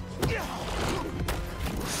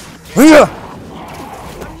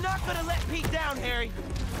 I'm not gonna let Pete down, Harry.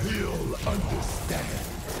 He'll understand.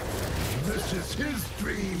 This is his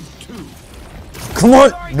dream too. Come on.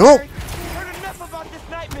 Sorry, No. Harry. Heard enough about this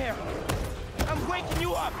nightmare. I'm waking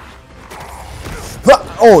you up.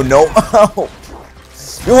 Oh no.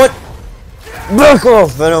 You know what? Back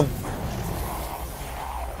off, Venom.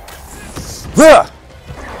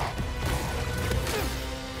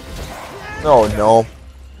 Oh no.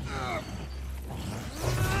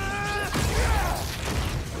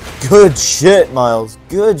 Good shit, Miles.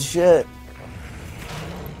 Good shit.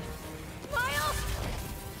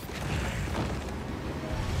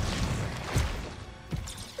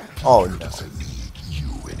 Oh no. Doesn't need you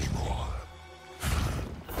anymore.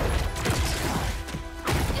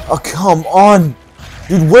 Oh, come on.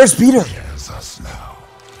 Dude, where's Peter? Here's us now.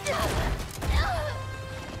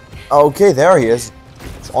 Okay, there he is.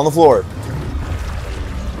 It's on the floor.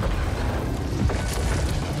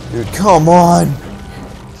 Dude, come on.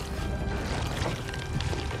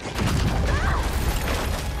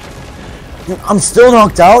 Dude, I'm still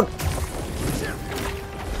knocked out.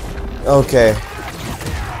 Okay.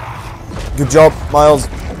 Good job, Miles.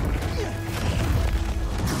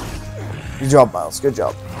 Good job, Miles. Good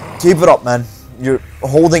job. Keep it up, man. You're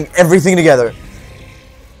holding everything together.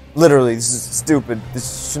 Literally, this is stupid.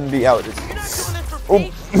 This shouldn't be how it is. You're not doing this for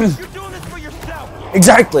Pete. You're doing this for yourself.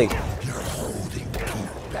 Exactly. You're holding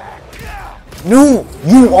Pete back. No,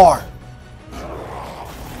 you are.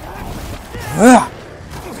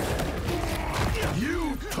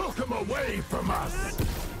 You took him away from us.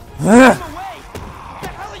 Come away. What the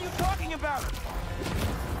hell are you talking about?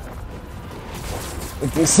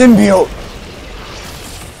 Like the symbiote.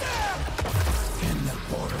 In the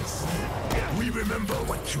forest. We remember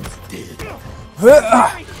what you did.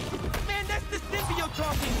 Harry, man, that's the symbiote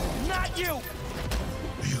talking, not you.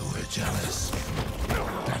 You were jealous.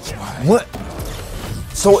 That's why. What?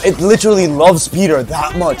 So it literally loves Peter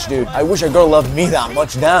that much, dude. I wish a girl loved me that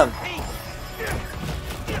much. Damn.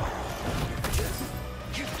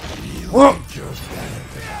 Whoa. You're better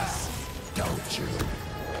than us, don't you?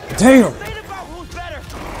 Damn. Ain't about who's better.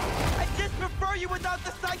 I just prefer you without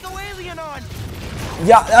the psycho alien on.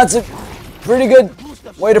 Yeah, that's a pretty good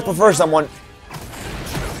way to prefer someone.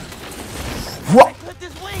 Whoa. Clip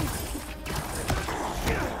his wings.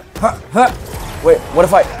 Wait, what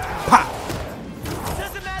if I? Ha.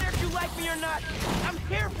 Doesn't matter if you like me or not. I'm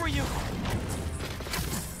here for you.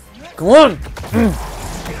 Come on.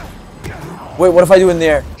 Wait, what if I do it in the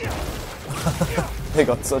air? They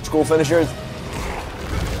got such cool finishers.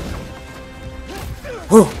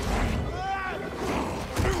 Whew.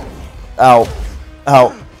 Ow.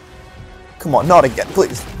 Ow. Come on, not again,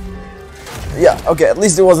 please. Yeah, okay, at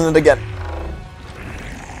least it wasn't it again.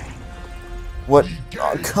 What?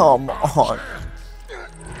 Oh, come on.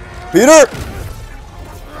 Peter!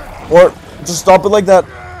 Or just stop it like that.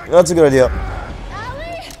 That's a good idea.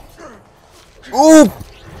 Ooh!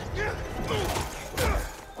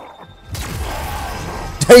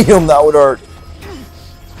 Damn, that would hurt.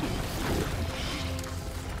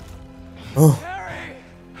 Oh.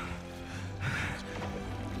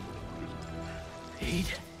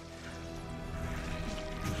 Pete?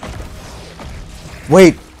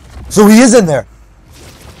 Wait, so he is in there.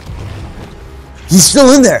 He's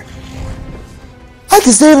still in there. I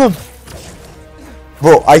can save him.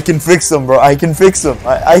 Bro, I can fix him, bro. I can fix him.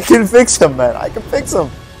 I can fix him, man. I can fix him.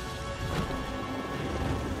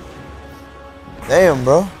 Damn,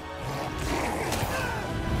 bro.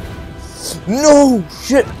 No,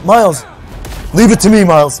 shit. Miles. Leave it to me,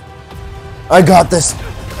 Miles. I got this.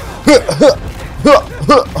 Give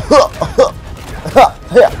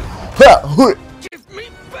me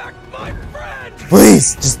back my friend!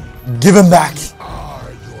 Please, just give him back.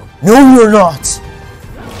 No, you're not.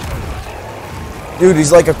 Dude,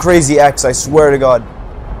 he's like a crazy ex, I swear to God.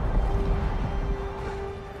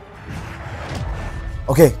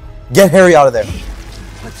 Okay, get Harry out of there.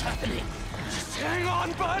 What's happening? Just hang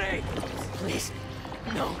on, buddy! Please,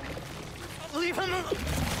 no. Leave him alone.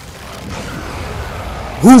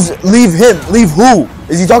 Leave him? Leave who?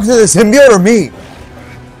 Is he talking to the symbiote or me?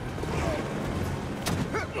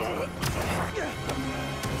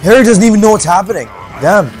 Harry doesn't even know what's happening.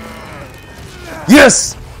 Damn.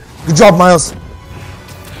 Yes! Good job, Miles.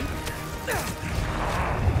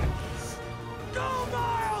 Go,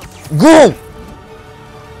 Miles! Go!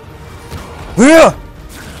 Yeah!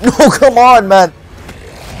 No, come on, man.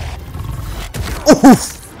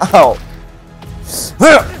 Oof! Ow.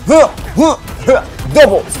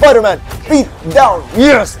 Double Spider-Man beat down.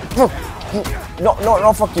 Yes!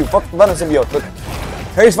 No, fuck you. Fuck Venom symbiote. But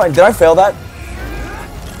Harry's fine. Did I fail that?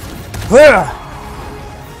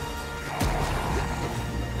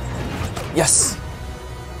 Yes!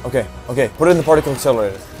 Okay. Put it in the particle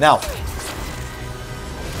accelerator. Now.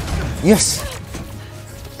 Yes!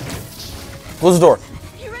 Close the door.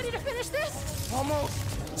 You ready to finish this? Almost.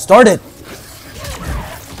 Start it!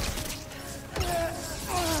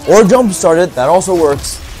 Or jump start it. That also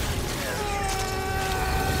works.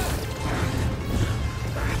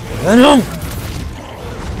 Venom!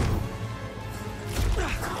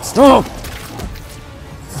 Stop!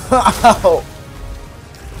 Ow!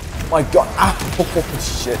 My god. Ow!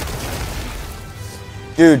 Shit.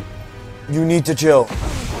 Dude, you need to chill.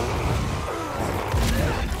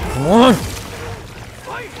 Come on!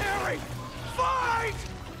 Fight, Harry! Fight!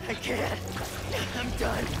 I can't. I'm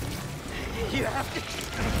done. You have to.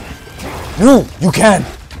 No, you can!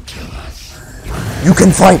 You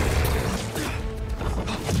can fight!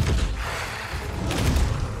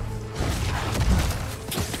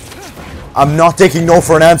 I'm not taking no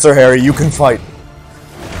for an answer, Harry. You can fight.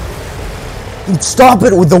 Dude, stop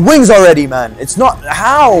it with the wings already, man. It's not...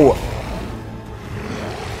 How?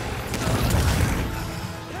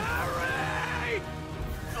 Harry!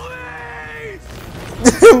 Please!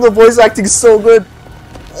 The voice acting is so good.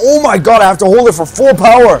 Oh my god, I have to hold it for full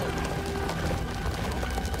power.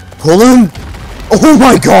 Pull him. Oh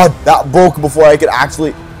my god, that broke before I could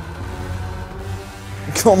actually...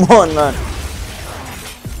 Come on, man.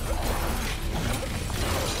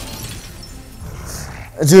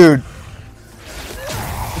 Dude.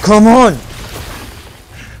 Come on.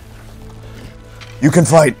 You can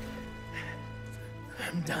fight.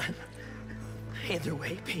 I'm done. Either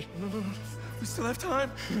way, Pete. We still have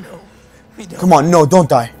time? No, we don't. Come on, no, don't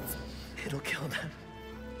die. It'll kill them.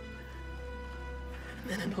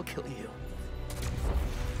 And then it'll kill you.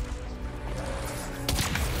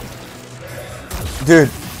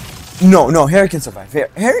 Dude. No, Harry can survive.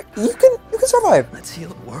 Harry, you can survive. Let's heal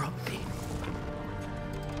the world, Pete.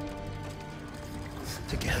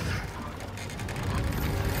 Together.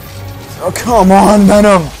 Oh, come on,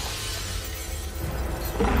 Venom.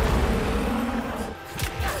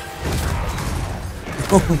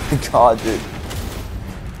 Oh my god, dude.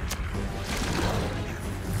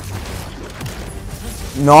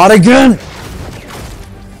 Not again!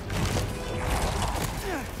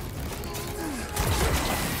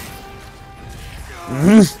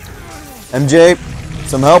 MJ,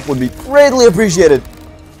 some help would be greatly appreciated.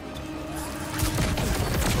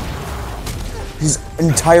 His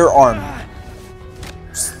entire arm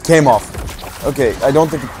just came off. Okay, I don't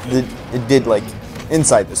think it did like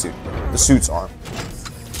inside the suit. The suit's arm.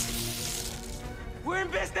 We're in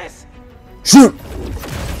business! Shoot!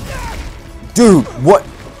 Dude, what?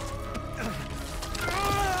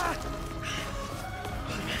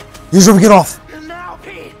 Here's where we get off. Now,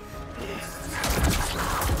 Pete!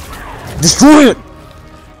 Destroy it!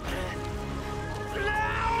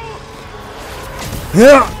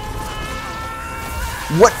 Yeah!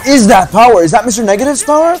 What is that power? Is that Mr. Negative's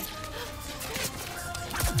power?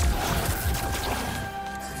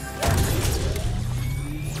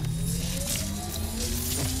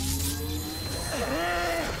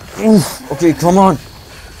 Oof, okay, come on.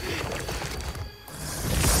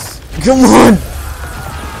 Come on!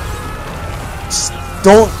 Just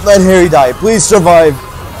don't let Harry die. Please survive.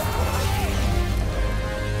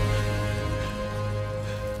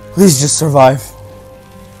 Please just survive.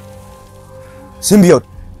 Symbiote.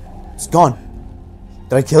 It's gone.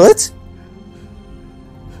 Did I kill it?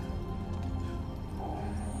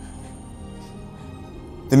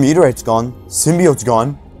 The meteorite's gone. Symbiote's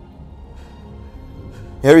gone.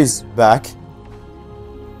 Harry's back.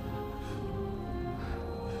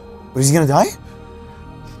 But is he gonna die? I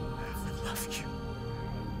love you.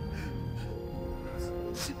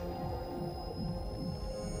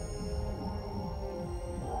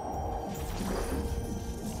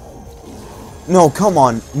 No, come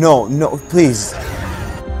on. No, please.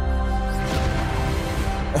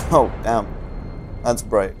 Oh, damn. That's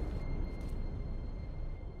bright.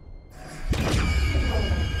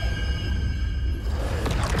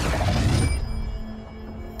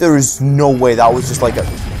 There is no way that was just like a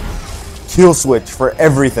kill switch for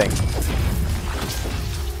everything.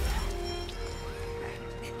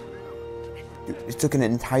 Dude, it took an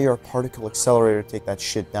entire particle accelerator to take that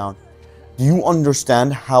shit down. Do you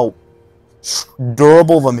understand how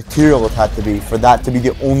durable of a material it had to be for that to be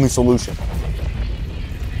the only solution?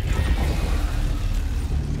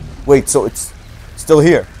 Wait, so it's still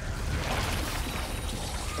here?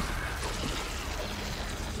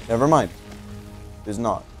 Never mind. It's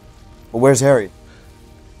not. But where's Harry?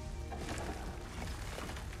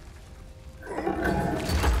 We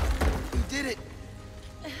did it.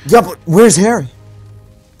 Yeah, but where's Harry?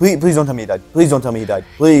 Please don't tell me he died. Please don't tell me he died.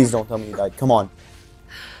 Please don't tell me he died. Come on.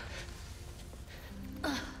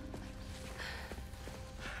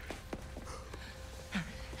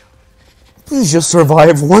 Please just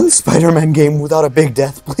survive one Spider-Man game without a big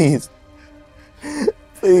death, please.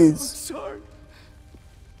 Please. Sorry.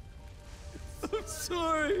 I'm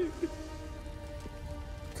sorry.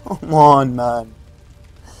 Come on, man.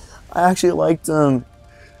 I actually liked him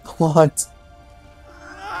a lot.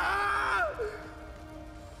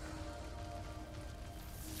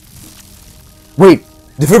 Wait,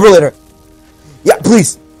 defibrillator. Yeah,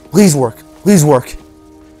 please. Please work. Please work.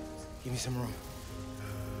 Give me some room.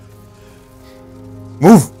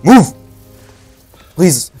 Move, move.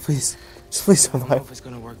 Please, please. Just please I don't know survive. if it's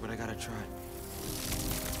gonna work, but I gotta try.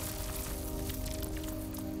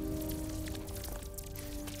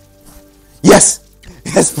 Yes!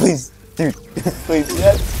 Yes, please. Dude, please,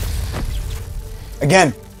 yes.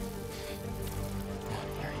 Again.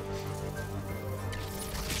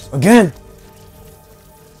 Again.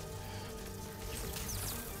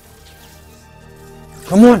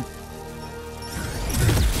 Come on.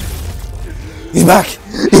 He's back.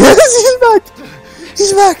 Yes, he's back.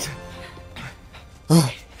 He's back.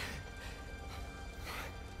 Oh.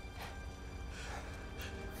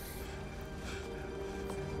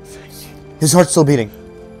 His heart's still beating.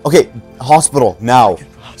 Okay, hospital, now. Get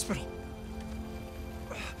to the hospital.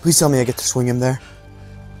 Please tell me I get to swing him there.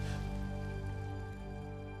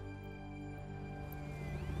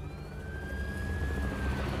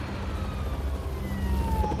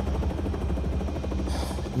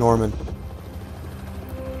 Norman.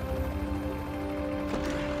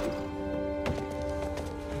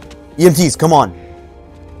 EMTs, come on.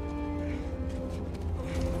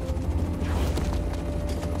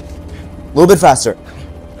 A little bit faster.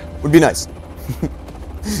 Would be nice.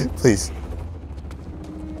 Please.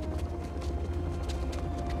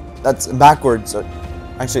 That's backwards.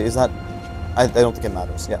 Actually, is that... I don't think it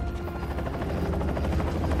matters. Yeah.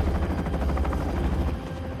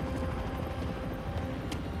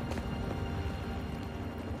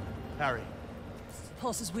 Harry.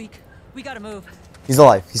 Pulse is weak. We gotta move. He's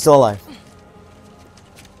alive. He's still alive.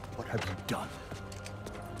 What have you done?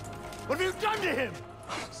 What have you done to him?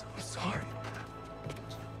 I'm so sorry.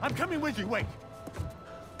 I'm coming with you. Wait.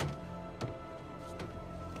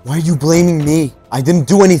 Why are you blaming me? I didn't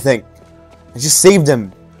do anything. I just saved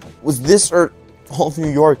him. Was this or all of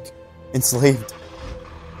New York enslaved?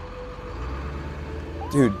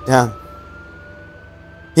 Dude, damn.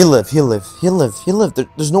 He'll live. He'll live. He'll live. He'll live.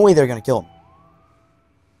 There's no way they're gonna kill him.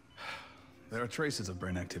 There are traces of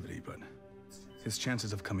brain activity, but his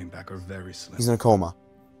chances of coming back are very slim. He's in a coma.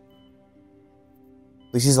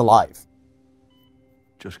 At least he's alive.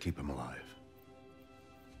 Just keep him alive.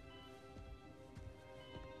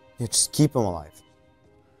 Yeah, just keep him alive.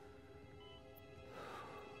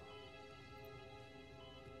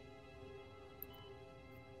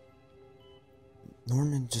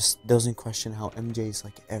 Norman just doesn't question how MJ's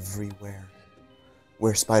like everywhere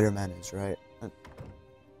where Spider-Man is, right?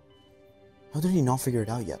 How did he not figure it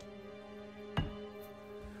out yet?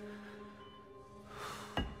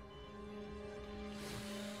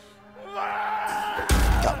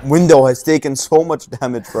 That window has taken so much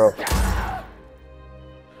damage, bro.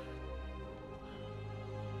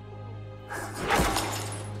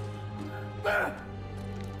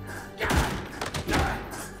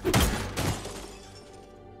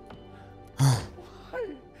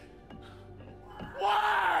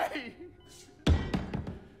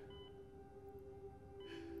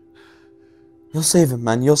 You'll save him,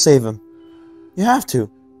 man. You'll save him. You have to.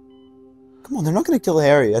 Come on, they're not gonna kill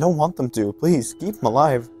Harry. I don't want them to. Please, keep him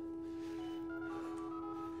alive.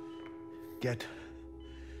 Get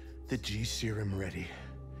the G serum ready.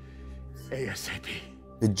 ASAP.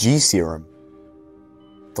 The G serum?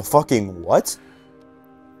 The fucking what?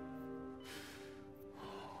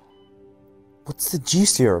 What's the G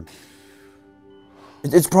serum?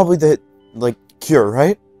 It's probably the, like, cure,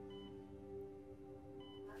 right?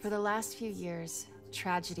 For the last few years,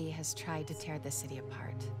 tragedy has tried to tear the city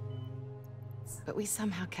apart. But we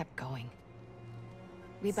somehow kept going.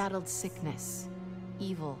 We battled sickness,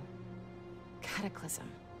 evil, cataclysm.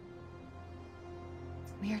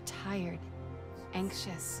 We are tired,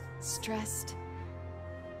 anxious, stressed,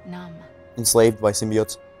 numb. Enslaved by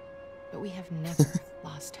symbiotes. But we have never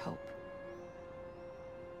lost hope.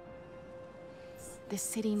 The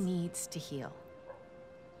city needs to heal.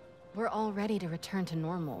 We're all ready to return to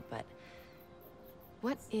normal, but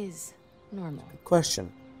what is normal? Good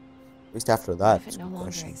question. At least after that, If it's it a no good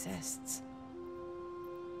longer question. exists.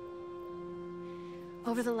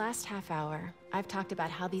 Over the last half hour, I've talked about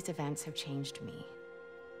how these events have changed me.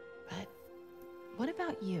 But what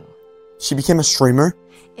about you? She became a streamer?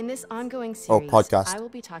 In this ongoing series, podcast. I will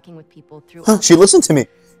be talking with people through She listened to me.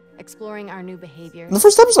 exploring our new behaviors. In the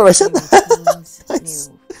first episode, I said new that. routines, Nice.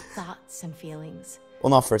 new thoughts and feelings. Well,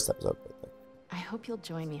 not first episode. But I hope you'll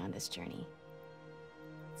join me on this journey.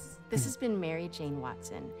 This has been Mary Jane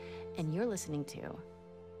Watson, and you're listening to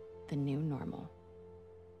The New Normal.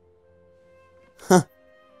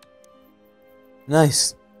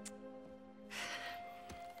 nice.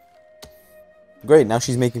 Great, now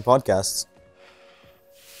she's making podcasts.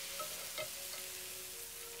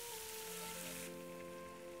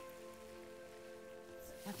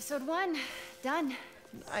 Episode 1, done.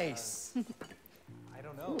 Nice.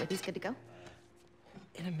 Ooh, are these good to go?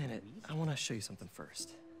 In a minute, I want to show you something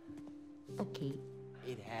first. Okay.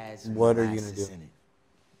 It has What are you gonna do? molasses in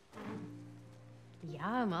it.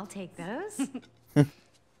 Yum, I'll take those.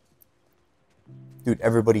 Dude,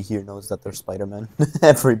 everybody here knows that they're Spider-Man.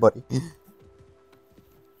 Everybody.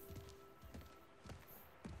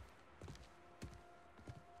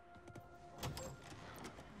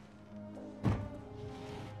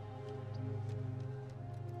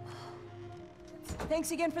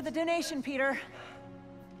 Thanks again for the donation, Peter.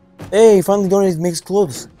 Hey, finally donated makes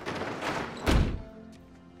clothes.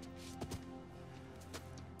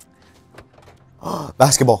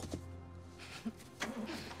 Basketball.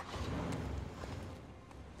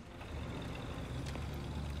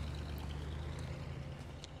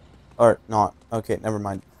 Or not. Okay, never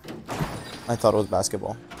mind. I thought it was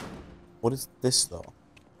basketball. What is this though?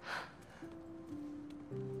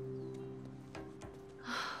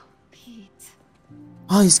 Pete.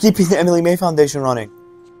 Oh, he's keeping the Emily May Foundation running.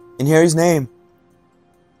 In Harry's name.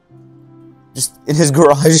 Just in his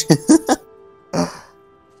garage.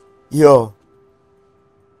 Yo.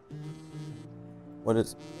 What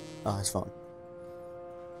is... Oh, his phone.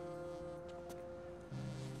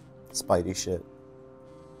 Spidey shit.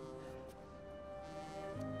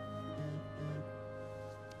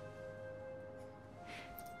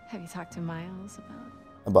 Have you talked to Miles about?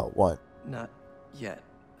 About what? Not yet.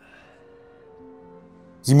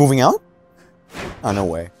 Is he moving out? Oh, no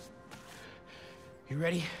way. You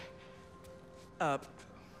ready?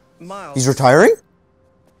 Miles. He's retiring?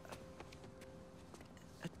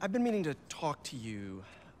 I've been meaning to talk to you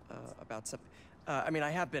about something. I mean, I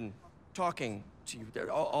have been talking to you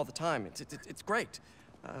all the time. It's great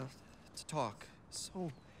to talk.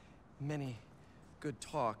 So many good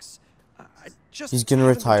talks. I just He's gonna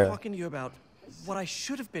haven't been retire. talking to you about what I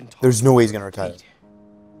should have been talking. There's no way he's gonna retire.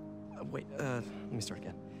 Wait, let me start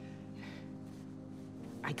again.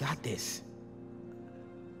 I got this.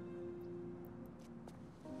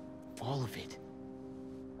 All of it.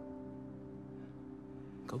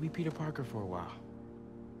 Go be Peter Parker for a while.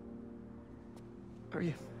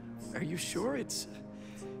 Are you sure? It's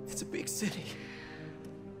a big city.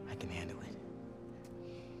 I can handle it.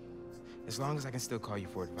 As long as I can still call you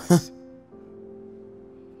for advice.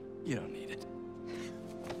 You don't need it.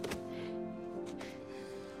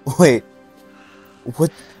 Wait.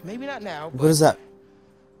 What? Maybe not now, but What is that?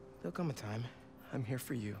 there'll come a time. I'm here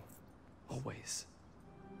for you. Always.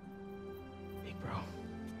 Big bro.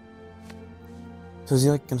 So is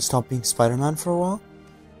he like gonna stop being Spider-Man for a while?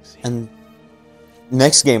 And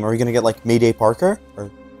next game, are we gonna get like Mayday Parker?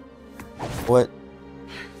 Or what?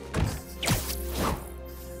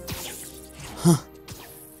 Huh.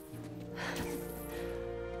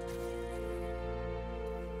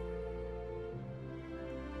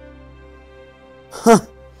 Huh.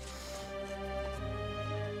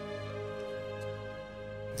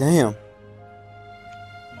 Damn.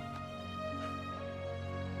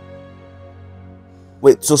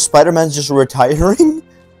 Wait, so Spider-Man's just retiring?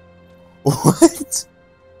 What?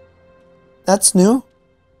 That's new?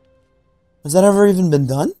 Has that ever even been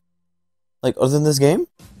done? Like, other than this game?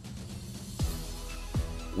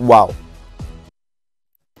 Wow.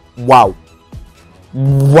 Wow.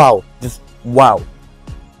 Wow. Just wow.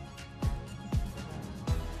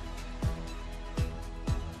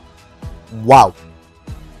 Wow.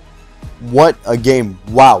 What a game.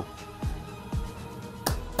 Wow.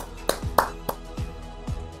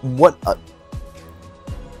 What a...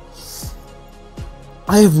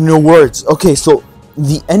 I have no words. Okay, so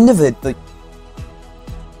the end of it, like...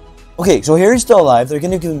 Okay, so Harry's still alive. They're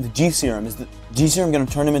gonna give him the G serum. Is the G serum gonna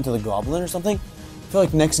turn him into the Goblin or something? I feel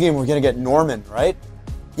like next game we're gonna get Norman, right?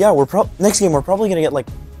 Yeah, next game we're probably gonna get like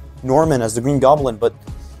Norman as the Green Goblin, but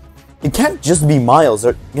it can't just be Miles.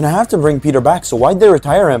 They're gonna have to bring Peter back. So why'd they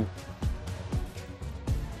retire him?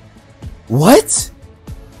 What?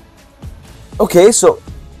 Okay, so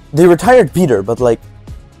they retired Peter, but like,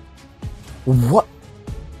 what?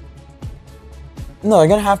 No, they're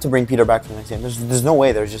gonna have to bring Peter back for the next game. There's no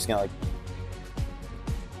way they're just gonna like...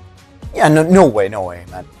 Yeah, no way,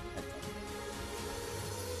 man.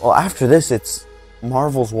 Well, after this, it's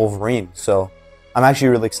Marvel's Wolverine, so I'm actually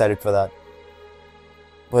really excited for that.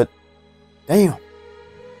 But, damn.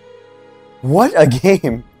 What a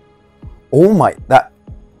game. Oh my, that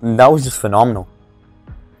was just phenomenal.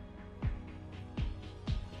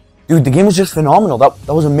 Dude, the game was just phenomenal.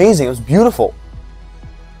 That was amazing. It was beautiful.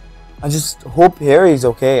 I just hope Harry's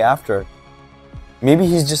okay after. Maybe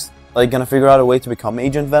he's just like gonna figure out a way to become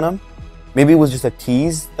Agent Venom. Maybe it was just a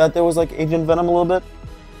tease that there was like Agent Venom a little bit.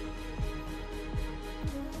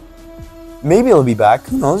 Maybe he'll be back.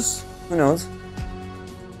 Who knows? Who knows?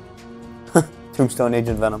 Tombstone,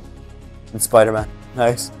 Agent Venom, and Spider-Man.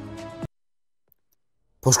 Nice.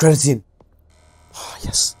 Post-credit scene. Oh,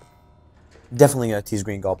 yes. Definitely gonna tease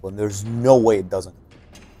Green Goblin. There's no way it doesn't.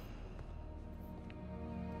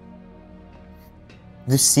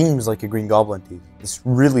 This seems like a Green Goblin tease. This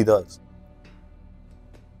really does.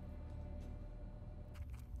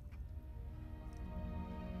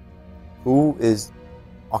 Who is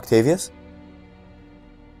Octavius?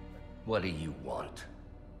 What do you want?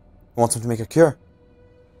 He wants him to make a cure.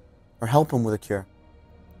 Or help him with a cure.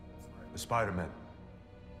 The Spider-Man.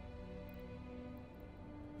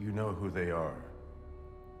 You know who they are,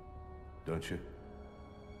 don't you?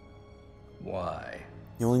 Why?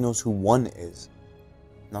 He only knows who one is,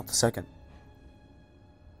 not the second.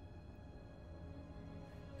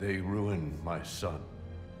 They ruined my son.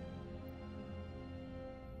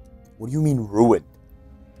 What do you mean ruined?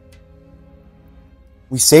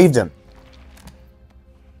 We saved him.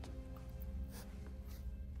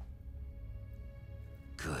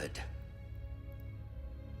 Good.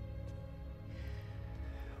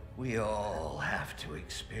 We all have to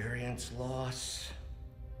experience loss.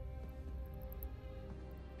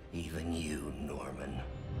 Even you, Norman.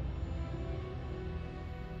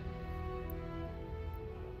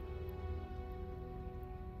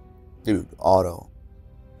 Dude, Otto.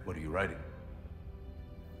 What are you writing?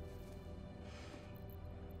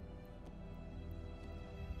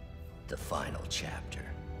 The final chapter.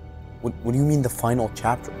 What do you mean the final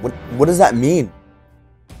chapter? What does that mean?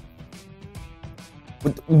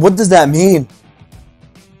 What does that mean?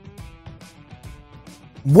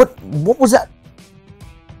 What was that?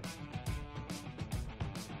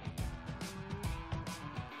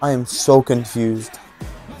 I am so confused.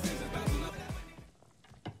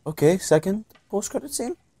 Okay, second post-credit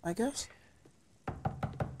scene, I guess.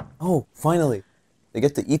 Oh, finally. They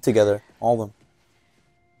get to eat together, all of them.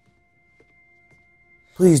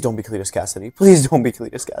 Please don't be Cletus Cassidy. Please don't be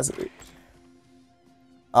Cletus Cassidy.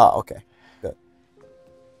 Ah, okay. Good.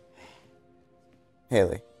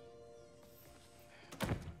 Haley.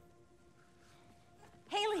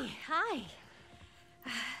 Haley, hi.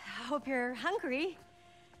 Hope you're hungry.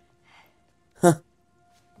 Huh.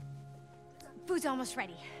 Food's almost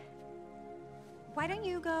ready. Why don't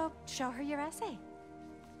you go show her your essay?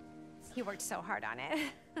 You worked so hard on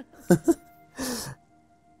it.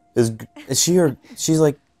 Is she her...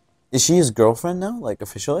 Is she his girlfriend now? Like,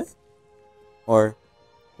 officially? Or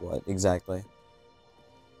what exactly? I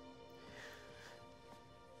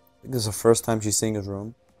think this is the first time she's seeing his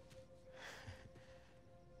room.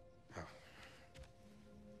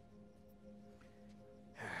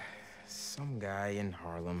 Some guy in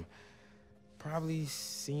Harlem. Probably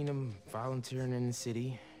seen him volunteering in the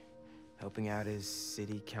city, helping out his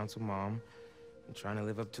city council mom, and trying to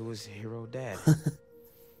live up to his hero dad.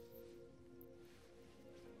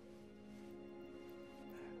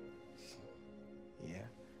 Yeah.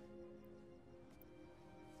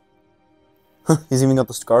 He's even got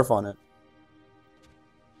the scarf on it.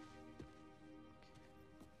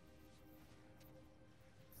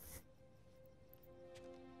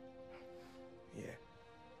 Yeah.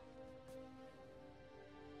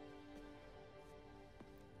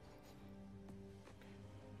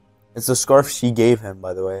 It's the scarf she gave him,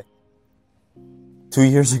 by the way. 2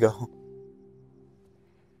 years ago.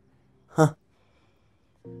 Huh.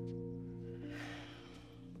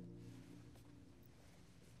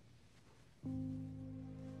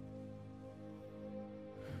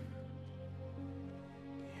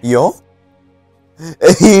 Yo?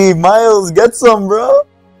 Hey, Miles, get some, bro!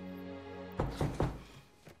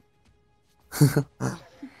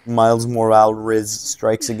 Miles Morale Riz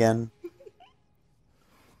strikes again.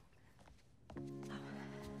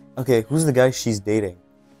 Okay, who's the guy she's dating?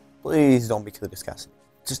 Please don't be Cletus Cassidy.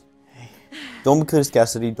 Just don't be Cletus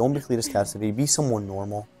Cassidy. Don't be Cletus Cassidy. Be someone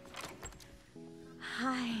normal.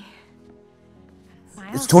 Hi.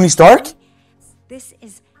 It's Tony Stark? This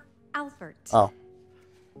is Albert. Oh.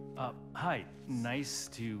 Hi. Nice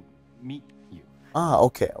to meet you. Ah,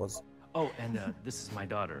 okay. Oh, and this is my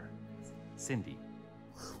daughter, Cindy.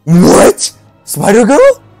 What?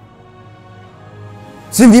 Spider-Girl?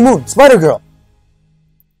 Cindy Moon, Spider-Girl.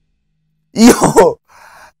 Yo!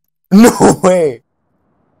 No way!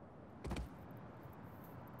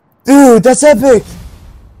 Dude, that's epic!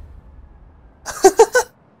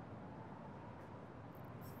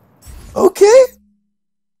 Okay.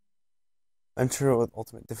 Enter with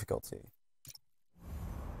ultimate difficulty.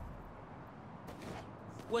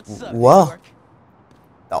 What's up, Wow.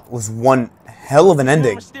 That was one hell of an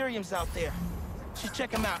ending. Mysterium's out there. Should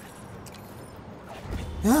check him out.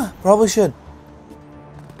 Yeah, probably should.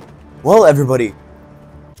 Well, everybody,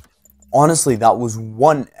 honestly, that was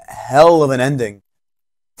one hell of an ending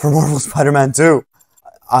for Marvel Spider-Man 2.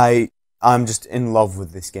 I'm just in love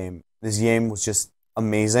with this game. This game was just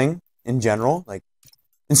amazing in general. Like,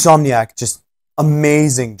 Insomniac, just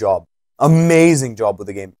amazing job. Amazing job with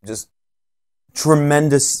the game. Just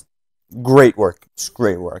tremendous, great work. Just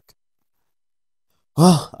great work.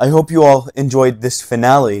 Well, I hope you all enjoyed this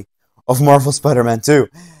finale of Marvel Spider-Man 2.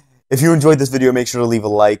 If you enjoyed this video, make sure to leave a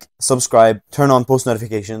like, subscribe, turn on post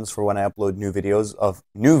notifications for when I upload new videos of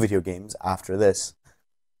new video games after this.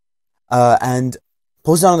 And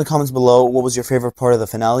post down in the comments below what was your favorite part of the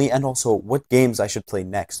finale and also what games I should play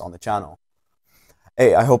next on the channel.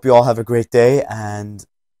 Hey, I hope you all have a great day and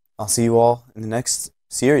I'll see you all in the next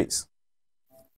series.